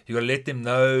 You got to let them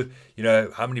know, you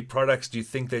know, how many products do you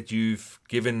think that you've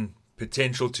given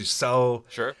potential to sell.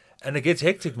 Sure. And it gets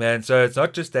hectic, man. So it's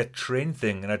not just that trend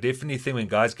thing. And I definitely think when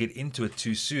guys get into it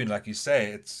too soon, like you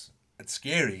say, it's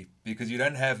scary because you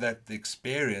don't have that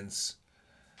experience.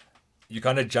 You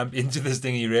kind of jump into this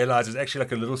thing and you realize it's actually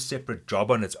like a little separate job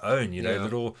on its own, you know, a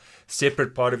little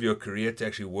separate part of your career to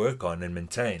actually work on and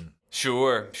maintain.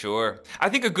 Sure. I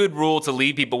think a good rule to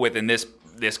leave people with in this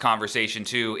conversation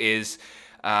too is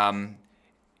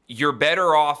you're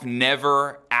better off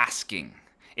never asking.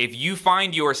 If you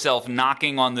find yourself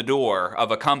knocking on the door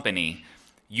of a company,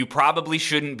 you probably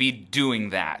shouldn't be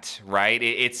doing that, right?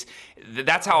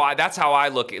 That's how I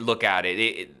look at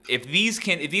it. If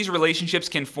these relationships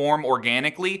can form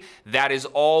organically, that is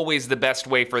always the best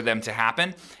way for them to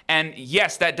happen. And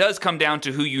yes, that does come down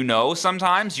to who you know.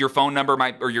 Sometimes your phone number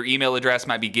or your email address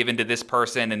might be given to this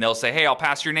person, and they'll say, "Hey, I'll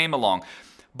pass your name along."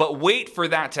 But wait for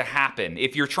that to happen.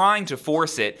 If you're trying to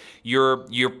force it,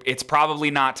 it's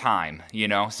probably not time, you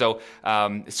know? So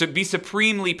be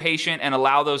supremely patient and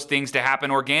allow those things to happen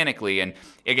organically. And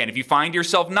again, if you find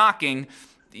yourself knocking,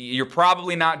 you're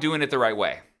probably not doing it the right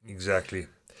way. Exactly.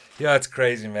 Yeah, it's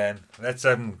crazy, man. That's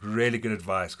some really good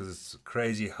advice, because it's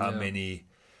crazy how many...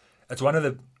 It's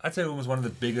I'd say almost one of the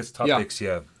biggest topics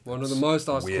here. One of the most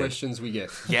asked questions we get.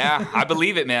 Yeah, I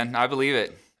believe it, man. I believe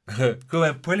it. Cool.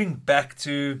 And pulling back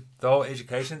to the whole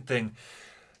education thing.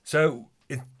 So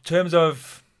in terms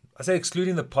of, I say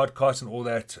excluding the podcast and all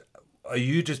that, are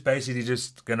you just basically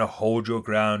just going to hold your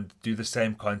ground, do the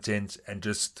same content, and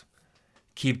just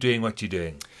keep doing what you're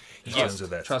doing in terms of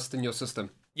that? Trust in your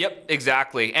system. Yep,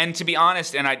 exactly. And to be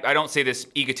honest, and I don't say this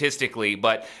egotistically,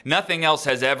 but nothing else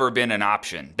has ever been an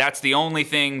option. That's the only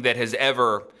thing that has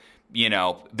ever,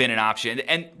 been an option.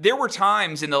 And there were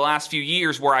times in the last few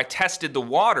years where I tested the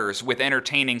waters with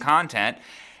entertaining content,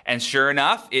 and sure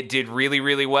enough, it did really,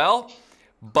 really well.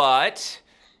 But,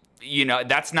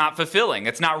 that's not fulfilling.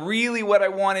 It's not really what I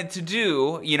wanted to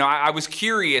do. I was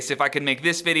curious if I could make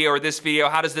this video or this video.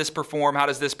 How does this perform? How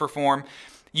does this perform?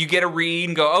 You get a read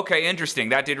and go, okay, interesting.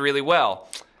 That did really well.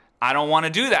 I don't want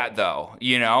to do that though,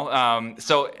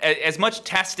 So as much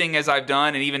testing as I've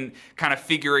done and even kind of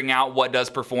figuring out what does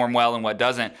perform well and what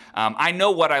doesn't, I know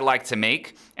what I like to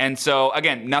make. And so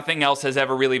again, nothing else has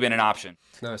ever really been an option.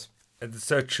 Nice. It's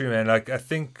so true, man. Like, I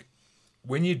think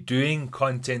when you're doing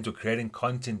content or creating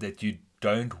content that you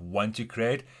don't want to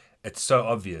create, it's so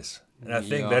obvious. And I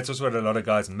think that's just what a lot of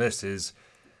guys miss is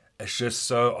it's just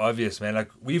so obvious, man.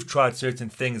 Like, we've tried certain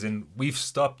things and we've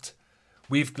stopped.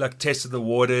 We've tested the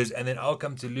waters, and then I'll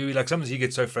come to Louis. Like, sometimes he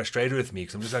gets so frustrated with me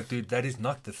because I'm just like, dude, that is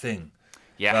not the thing.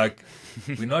 Yeah. Like,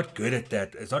 we're not good at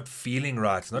that. It's not feeling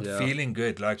right. It's not feeling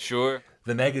good. Like, sure.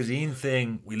 The magazine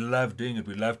thing, we love doing it.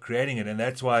 We love creating it. And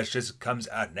that's why it just comes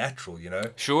out natural, you know?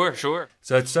 Sure.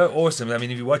 So it's so awesome. I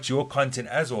mean, if you watch your content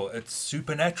as well, it's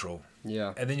supernatural.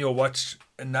 Yeah. And then you'll watch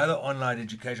another online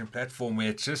education platform where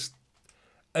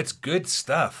it's good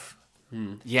stuff.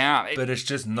 Yeah. But it's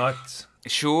just not...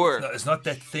 Sure. It's not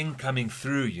that thing coming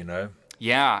through, you know?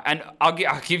 Yeah. And I'll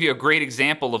give you a great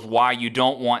example of why you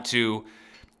don't want to,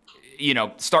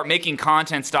 start making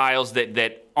content styles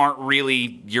that aren't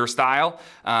really your style.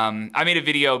 I made a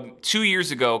video 2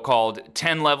 years ago called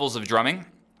 10 Levels of Drumming,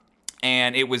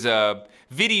 and it was a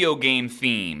video game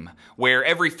theme where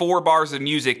every 4 bars of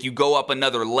music you go up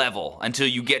another level until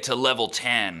you get to level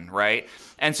 10, right?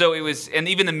 And so and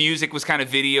even the music was kind of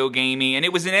video gamey, and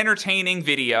it was an entertaining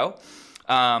video.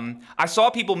 I saw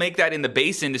people make that in the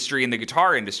bass industry and the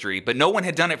guitar industry, but no one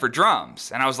had done it for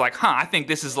drums. And I was like, I think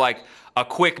this is like a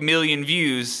quick million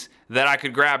views that I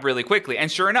could grab really quickly.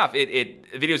 And sure enough, the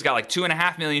video's got like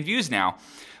 2.5 million views now.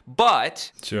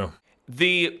 But sure.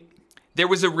 There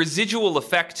was a residual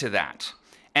effect to that.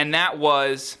 And that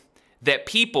was that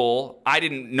people, I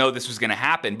didn't know this was going to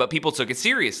happen, but people took it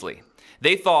seriously.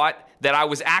 They thought that I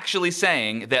was actually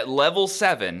saying that level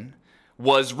 7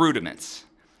 was rudiments.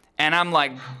 And I'm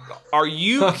like, are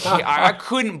you kidding? I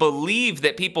couldn't believe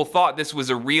that people thought this was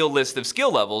a real list of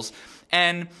skill levels.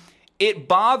 And it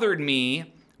bothered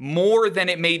me more than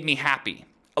it made me happy.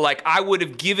 Like, I would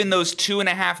have given those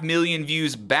 2.5 million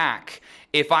views back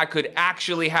if I could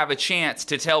actually have a chance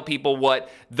to tell people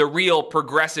what the real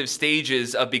progressive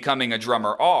stages of becoming a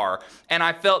drummer are. And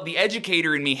I felt the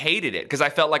educator in me hated it because I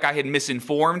felt like I had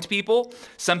misinformed people.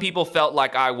 Some people felt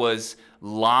like I was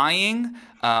lying.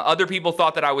 Other people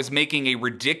thought that I was making a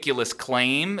ridiculous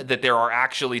claim that there are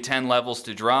actually 10 levels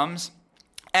to drums.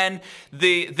 And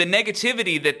the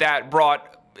negativity that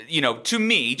brought, to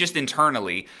me, just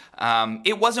internally,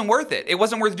 it wasn't worth it. It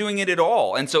wasn't worth doing it at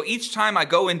all. And so each time I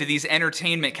go into these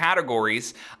entertainment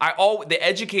categories, the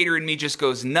educator in me just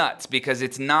goes nuts because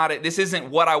this isn't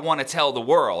what I want to tell the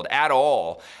world at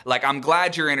all. Like, I'm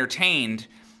glad you're entertained,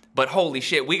 but holy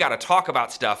shit, we got to talk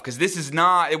about stuff because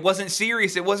it wasn't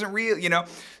serious. It wasn't real,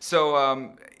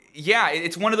 So,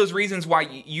 it's one of those reasons why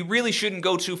you really shouldn't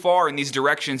go too far in these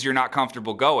directions you're not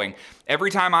comfortable going.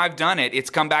 Every time I've done it, it's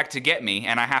come back to get me,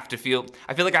 and I feel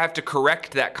like I have to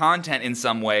correct that content in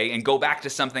some way and go back to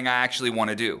something I actually want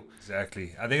to do.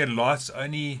 Exactly. I think it lasts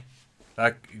only,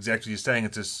 like exactly you're saying,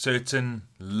 it's a certain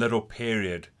little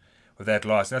period with that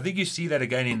lasts. And I think you see that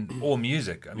again in all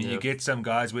music. I mean, you get some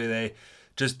guys where they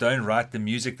just don't write the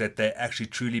music that they actually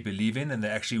truly believe in and they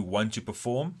actually want to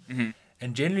perform. Mm-hmm.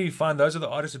 And generally you find those are the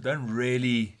artists that don't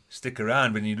really stick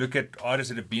around. When you look at artists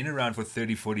that have been around for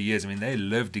 30, 40 years, I mean, they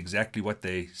lived exactly what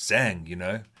they sang,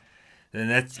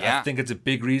 And I think it's a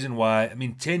big reason why,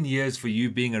 10 years for you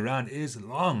being around is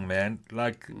long, man.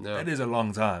 That is a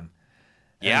long time.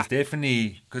 And it's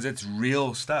definitely, because it's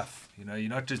real stuff, You're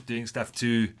not just doing stuff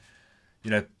to,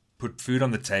 put food on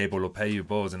the table or pay your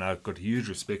bills. And I've got huge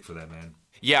respect for that, man.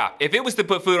 Yeah, if it was to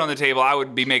put food on the table, I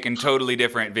would be making totally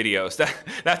different videos.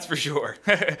 That's for sure.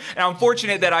 And I'm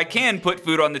fortunate that I can put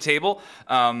food on the table,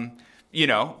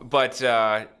 But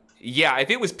if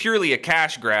it was purely a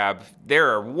cash grab, there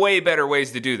are way better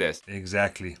ways to do this.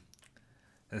 Exactly.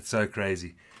 That's so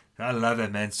crazy. I love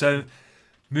that, man. So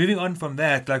moving on from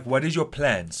that, what is your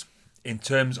plans in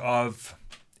terms of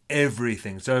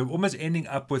everything? So almost ending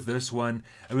up with this one,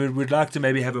 we'd like to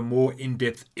maybe have a more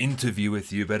in-depth interview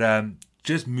with you, but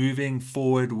just moving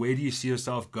forward, where do you see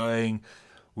yourself going?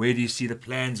 Where do you see the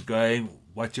plans going?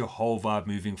 What's your whole vibe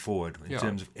moving forward in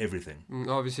terms of everything?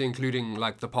 Obviously, including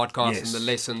the podcast and the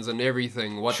lessons and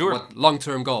everything. What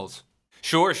long-term goals?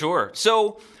 Sure.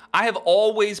 So I have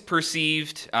always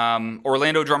perceived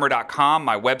OrlandoDrummer.com,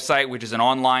 my website, which is an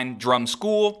online drum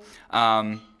school,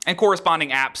 and corresponding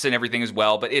apps and everything as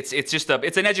well. But it's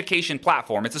an education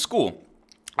platform. It's a school.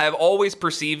 I have always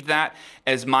perceived that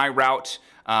as my route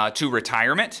to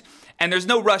retirement. And there's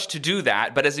no rush to do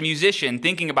that, but as a musician,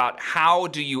 thinking about how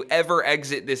do you ever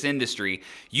exit this industry,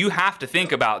 you have to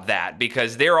think about that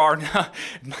because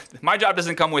my job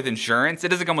doesn't come with insurance. It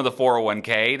doesn't come with a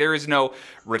 401k. There is no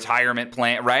retirement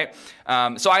plan, right?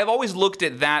 So I've always looked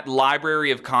at that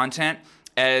library of content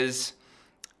as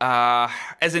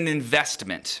an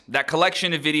investment. That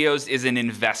collection of videos is an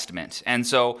investment. And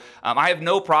so I have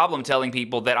no problem telling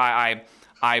people that I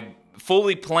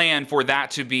fully plan for that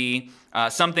to be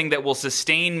something that will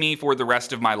sustain me for the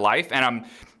rest of my life. And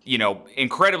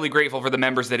incredibly grateful for the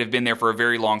members that have been there for a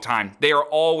very long time. They are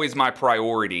always my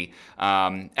priority,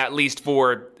 at least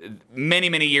for many,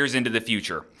 many years into the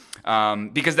future.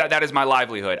 Because that is my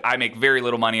livelihood. I make very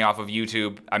little money off of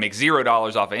YouTube. I make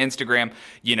 $0 off of Instagram.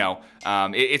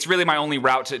 It's really my only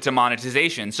route to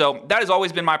monetization. So that has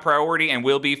always been my priority and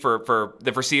will be for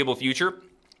the foreseeable future.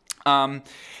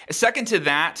 Second to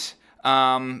that,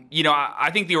 I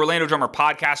think the Orlando Drummer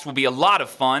podcast will be a lot of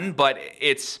fun, but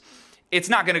it's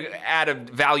not going to add a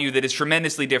value that is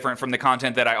tremendously different from the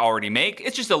content that I already make.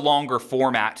 It's just a longer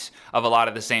format of a lot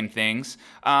of the same things.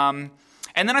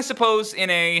 And then I suppose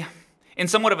in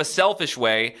somewhat of a selfish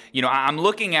way, I'm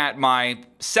looking at my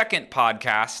second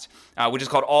podcast, which is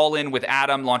called All In with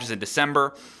Adam, launches in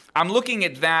December. I'm looking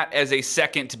at that as a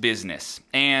second business.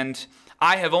 And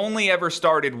I have only ever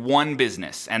started one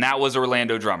business, and that was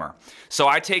Orlando Drummer. So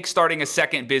I take starting a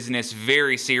second business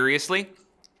very seriously.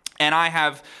 And I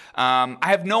have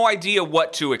no idea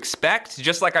what to expect,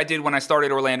 just like I did when I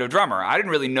started Orlando Drummer. I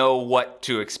didn't really know what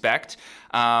to expect.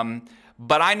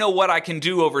 But I know what I can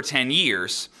do over 10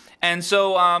 years. And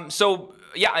so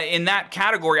in that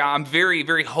category, I'm very,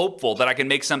 very hopeful that I can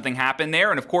make something happen there.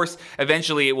 And of course,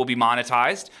 eventually it will be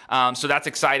monetized. So that's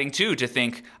exciting too, to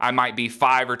think I might be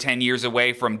 5 or 10 years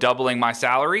away from doubling my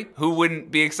salary. Who wouldn't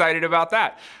be excited about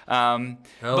that?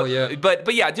 Yeah.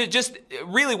 But yeah, just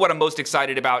really what I'm most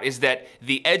excited about is that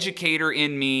the educator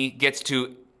in me gets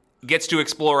to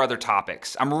explore other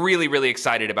topics. I'm really, really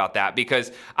excited about that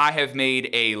because I have made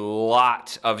a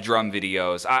lot of drum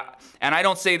videos. And I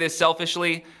don't say this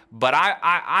selfishly, but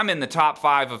I'm in the top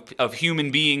 5 of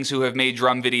human beings who have made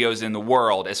drum videos in the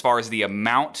world as far as the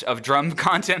amount of drum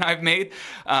content I've made.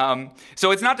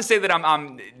 So it's not to say that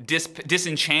I'm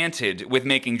disenchanted with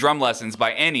making drum lessons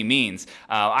by any means.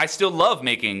 I still love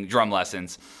making drum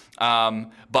lessons.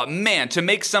 But man, to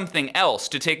make something else,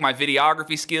 to take my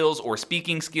videography skills or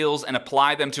speaking skills and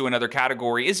apply them to another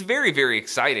category is very, very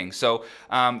exciting. So,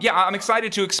 I'm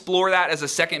excited to explore that as a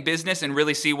second business and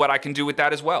really see what I can do with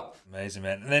that as well. Amazing,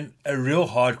 man. And then a real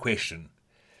hard question.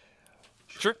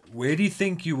 Sure. Where do you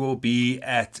think you will be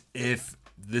at if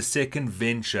the second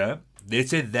venture, let's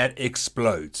say that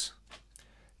explodes,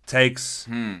 takes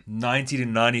 90 to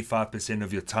 95%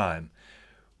 of your time?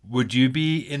 Would you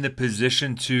be in the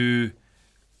position to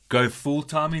go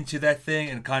full-time into that thing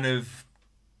and kind of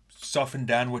soften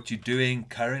down what you're doing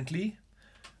currently?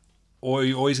 Or are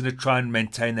you always going to try and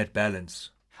maintain that balance?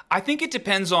 I think it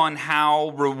depends on how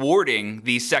rewarding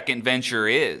the second venture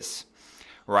is.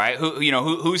 Right?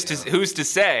 Who's to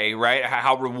say, right,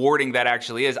 how rewarding that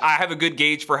actually is? I have a good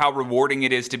gauge for how rewarding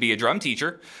it is to be a drum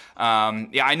teacher.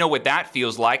 I know what that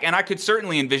feels like, and I could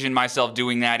certainly envision myself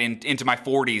doing that into my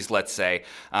 40s, let's say.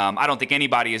 I don't think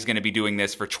anybody is going to be doing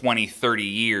this for 20, 30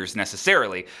 years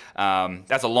necessarily.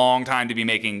 That's a long time to be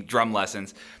making drum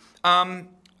lessons.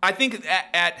 I think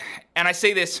and I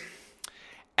say this,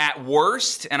 at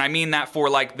worst, and I mean that for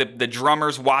like the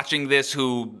drummers watching this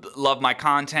who love my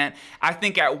content, I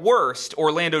think at worst,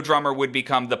 Orlando Drummer would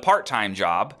become the part-time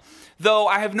job. Though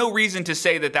I have no reason to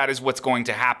say that is what's going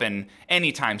to happen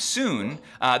anytime soon.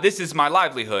 This is my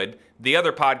livelihood. The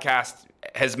other podcast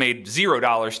has made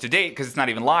 $0 to date because it's not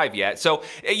even live yet. So,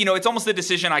 it's almost a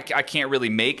decision I can't really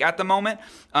make at the moment.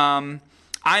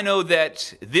 I know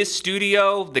that this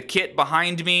studio, the kit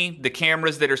behind me, the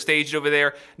cameras that are staged over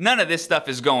there, none of this stuff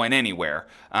is going anywhere.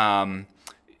 I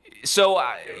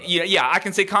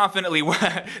can say confidently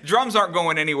drums aren't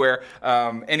going anywhere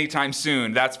anytime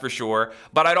soon, that's for sure.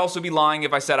 But I'd also be lying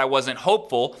if I said I wasn't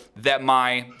hopeful that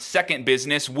my second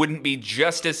business wouldn't be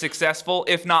just as successful,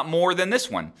 if not more than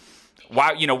this one.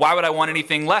 Why would I want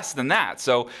anything less than that?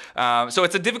 So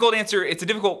it's a difficult answer. It's a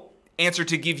difficult answer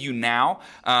to give you now.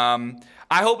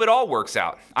 I hope it all works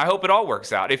out.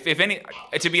 If any,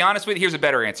 to be honest with you, here's a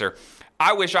better answer.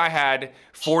 I wish I had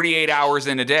 48 hours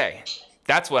in a day.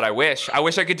 That's what I wish. I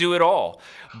wish I could do it all,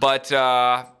 but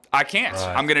I can't.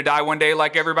 Right. I'm going to die one day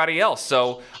like everybody else.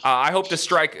 So I hope to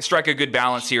strike a good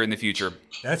balance here in the future.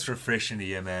 That's refreshing to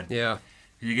hear, man. Yeah.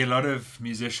 You get a lot of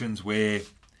musicians where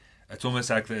it's almost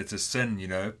like it's a sin,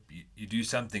 you do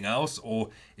something else,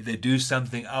 or if they do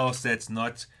something else that's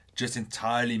not just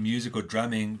entirely music or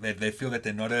drumming, they feel that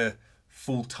they're not a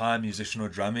full-time musician or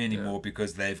drummer anymore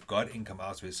because they've got income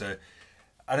elsewhere. So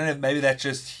I don't know, maybe that's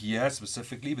just here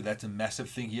specifically, but that's a massive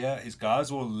thing here, is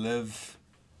guys will live,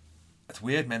 it's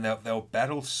weird, man, they'll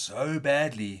battle so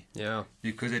badly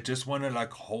because they just want to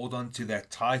hold on to that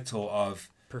title of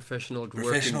professional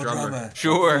working drummer.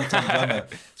 Sure. Drummer.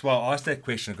 That's why I asked that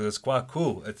question, because it's quite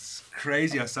cool. It's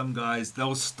crazy how some guys,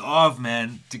 they'll starve,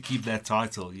 man, to keep that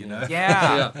title, you know?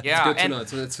 Yeah. It's good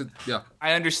to know. Yeah.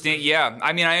 I understand. Yeah.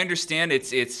 I mean, I understand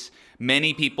it's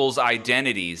many people's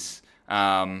identities.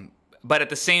 But at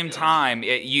the same time,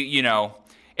 you know,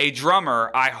 a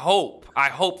drummer, I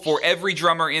hope for every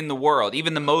drummer in the world,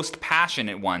 even the most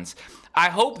passionate ones, I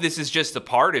hope this is just a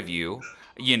part of you.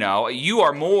 You know, you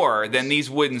are more than these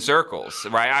wooden circles,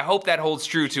 right? I hope that holds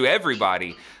true to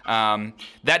everybody.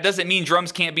 That doesn't mean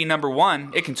drums can't be number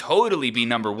one. It can totally be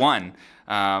number one.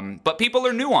 But people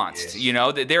are nuanced, you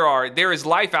know, that there is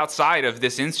life outside of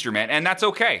this instrument, and that's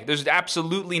okay. There's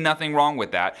absolutely nothing wrong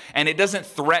with that. And it doesn't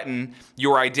threaten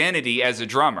your identity as a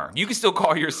drummer. You can still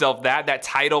call yourself that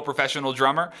title professional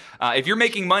drummer. If you're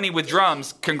making money with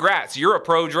drums, congrats, you're a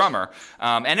pro drummer.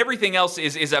 And everything else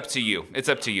is up to you. It's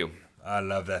up to you. I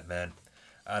love that, man.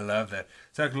 I love that.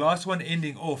 So, like, last one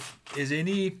ending off,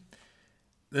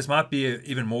 this might be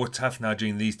even more tough now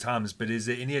during these times, but is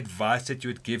there any advice that you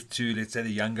would give to, let's say,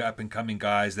 the younger up-and-coming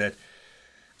guys that,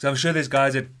 so I'm sure there's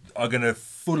guys that are going to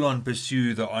full-on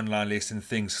pursue the online lesson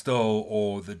thing still,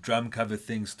 or the drum cover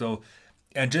thing still,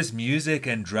 and just music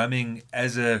and drumming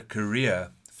as a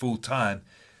career full-time.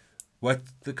 What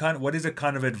is the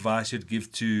kind of advice you'd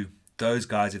give to those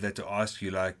guys if they had to ask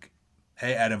you, like,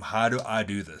 hey, Adam, how do I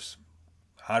do this?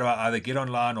 How do I either get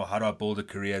online, or how do I build a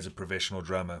career as a professional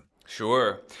drummer?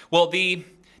 Sure. Well, the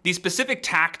specific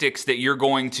tactics that you're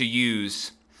going to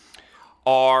use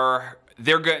they're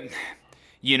good.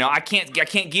 You know, I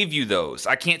can't give you those.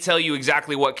 I can't tell you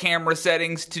exactly what camera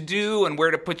settings to do and where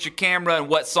to put your camera and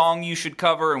what song you should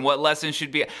cover and what lesson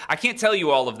should be. I can't tell you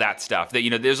all of that stuff. That,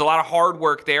 you know, there's a lot of hard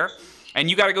work there,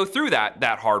 and you got to go through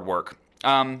that hard work.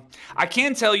 I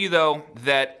can tell you though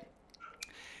that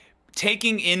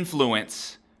taking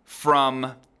influence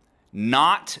from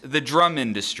not the drum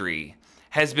industry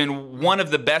has been one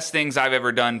of the best things I've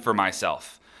ever done for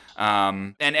myself.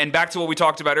 And back to what we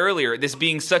talked about earlier, this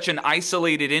being such an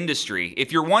isolated industry,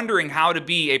 if you're wondering how to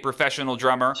be a professional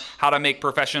drummer, how to make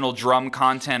professional drum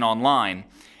content online,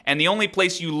 and the only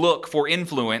place you look for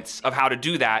influence of how to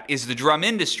do that is the drum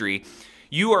industry,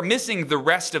 you are missing the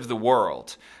rest of the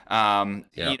world.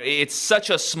 It's such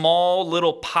a small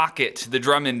little pocket, the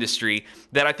drum industry,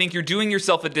 that I think you're doing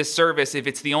yourself a disservice if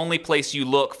it's the only place you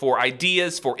look for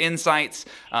ideas, for insights,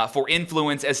 for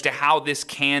influence as to how this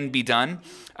can be done.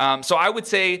 So I would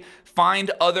say find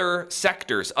other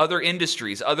sectors, other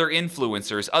industries, other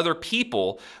influencers, other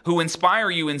people who inspire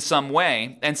you in some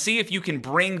way, and see if you can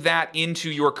bring that into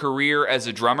your career as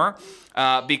a drummer.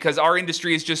 Because our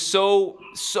industry is just so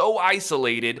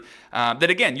isolated that,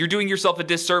 again, you're doing yourself a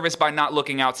disservice by not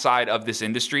looking outside of this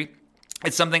industry.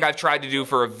 It's something I've tried to do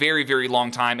for a very, very long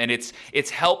time, and it's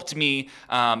helped me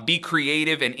be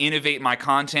creative and innovate my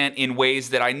content in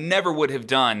ways that I never would have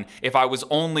done if I was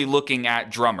only looking at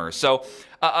drummers. So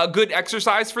a good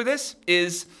exercise for this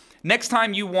is next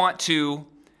time you want to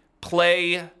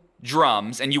play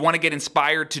drums and you want to get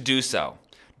inspired to do so,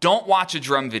 don't watch a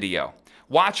drum video.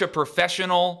 Watch a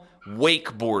professional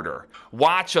wakeboarder.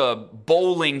 Watch a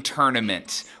bowling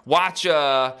tournament. Watch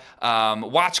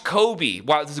Kobe.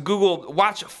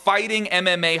 Watch fighting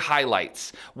MMA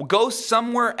highlights. Go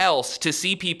somewhere else to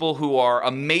see people who are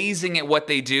amazing at what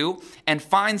they do, and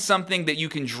find something that you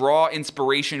can draw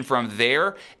inspiration from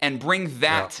there and bring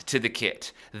that to the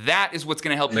kit. That is what's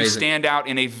going to help you stand out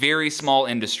in a very small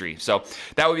industry. So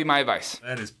that would be my advice.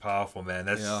 That is powerful, man.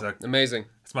 That's amazing.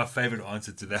 It's my favorite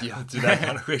answer to that to that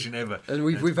kind of question ever. And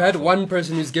we've had one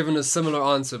person who's given a similar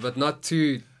answer, but not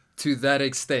to that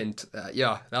extent.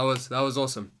 That was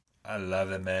awesome. I love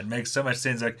that, man. Makes so much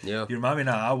sense. Like you remind me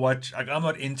now. I'm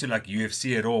not into like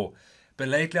UFC at all, but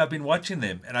lately I've been watching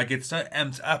them, and I get so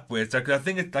amped up. Where it's like, I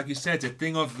think it's like you said, it's a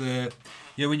thing of the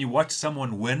when you watch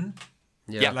someone win,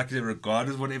 like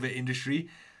regardless of whatever industry.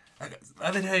 Like the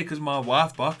other day, because my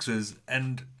wife boxes,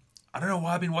 and I don't know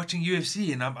why I've been watching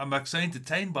UFC, and I'm like so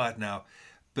entertained by it now.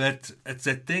 But it's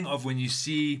that thing of when you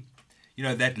see,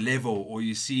 that level, or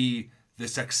you see the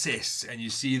success, and you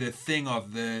see the thing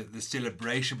of the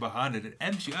celebration behind it, it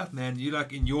amps you up, man. You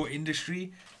like in your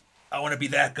industry, I want to be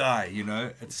that guy,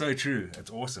 It's so true. It's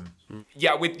awesome.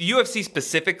 Yeah, with UFC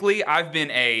specifically, I've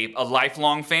been a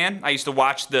lifelong fan. I used to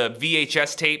watch the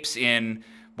VHS tapes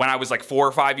when I was like 4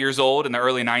 or 5 years old in the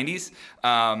early 90s.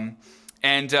 Man,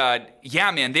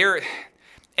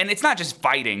 and it's not just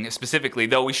fighting specifically,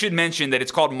 though we should mention that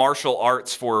it's called martial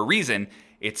arts for a reason.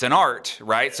 It's an art,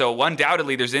 right? So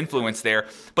undoubtedly there's influence there.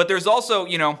 But there's also,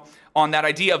 on that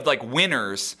idea of like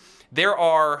winners, there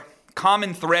are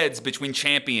common threads between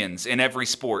champions in every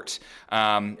sport.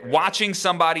 Watching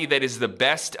somebody that is the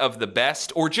best of the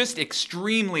best or just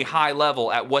extremely high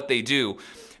level at what they do,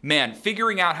 man,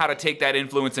 figuring out how to take that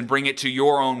influence and bring it to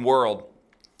your own world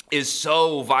is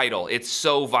so vital. It's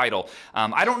so vital.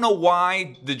 I don't know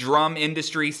why the drum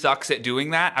industry sucks at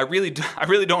doing that. I really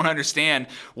don't understand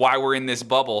why we're in this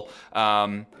bubble.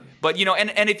 But, you know,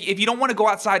 and if you don't want to go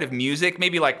outside of music,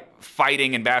 maybe like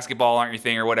fighting and basketball aren't your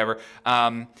thing or whatever,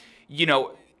 you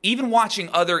know, even watching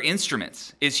other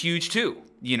instruments is huge too.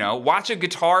 You know, watch a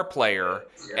guitar player,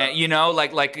 you know,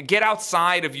 like get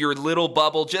outside of your little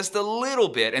bubble just a little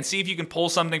bit and see if you can pull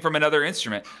something from another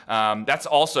instrument. That's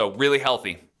also really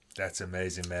healthy. That's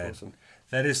amazing, man. Awesome.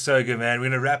 That is so good, man. We're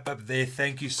going to wrap up there.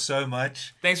 Thank you so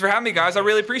much. Thanks for having me, guys. I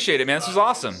really appreciate it, man. This was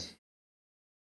awesome.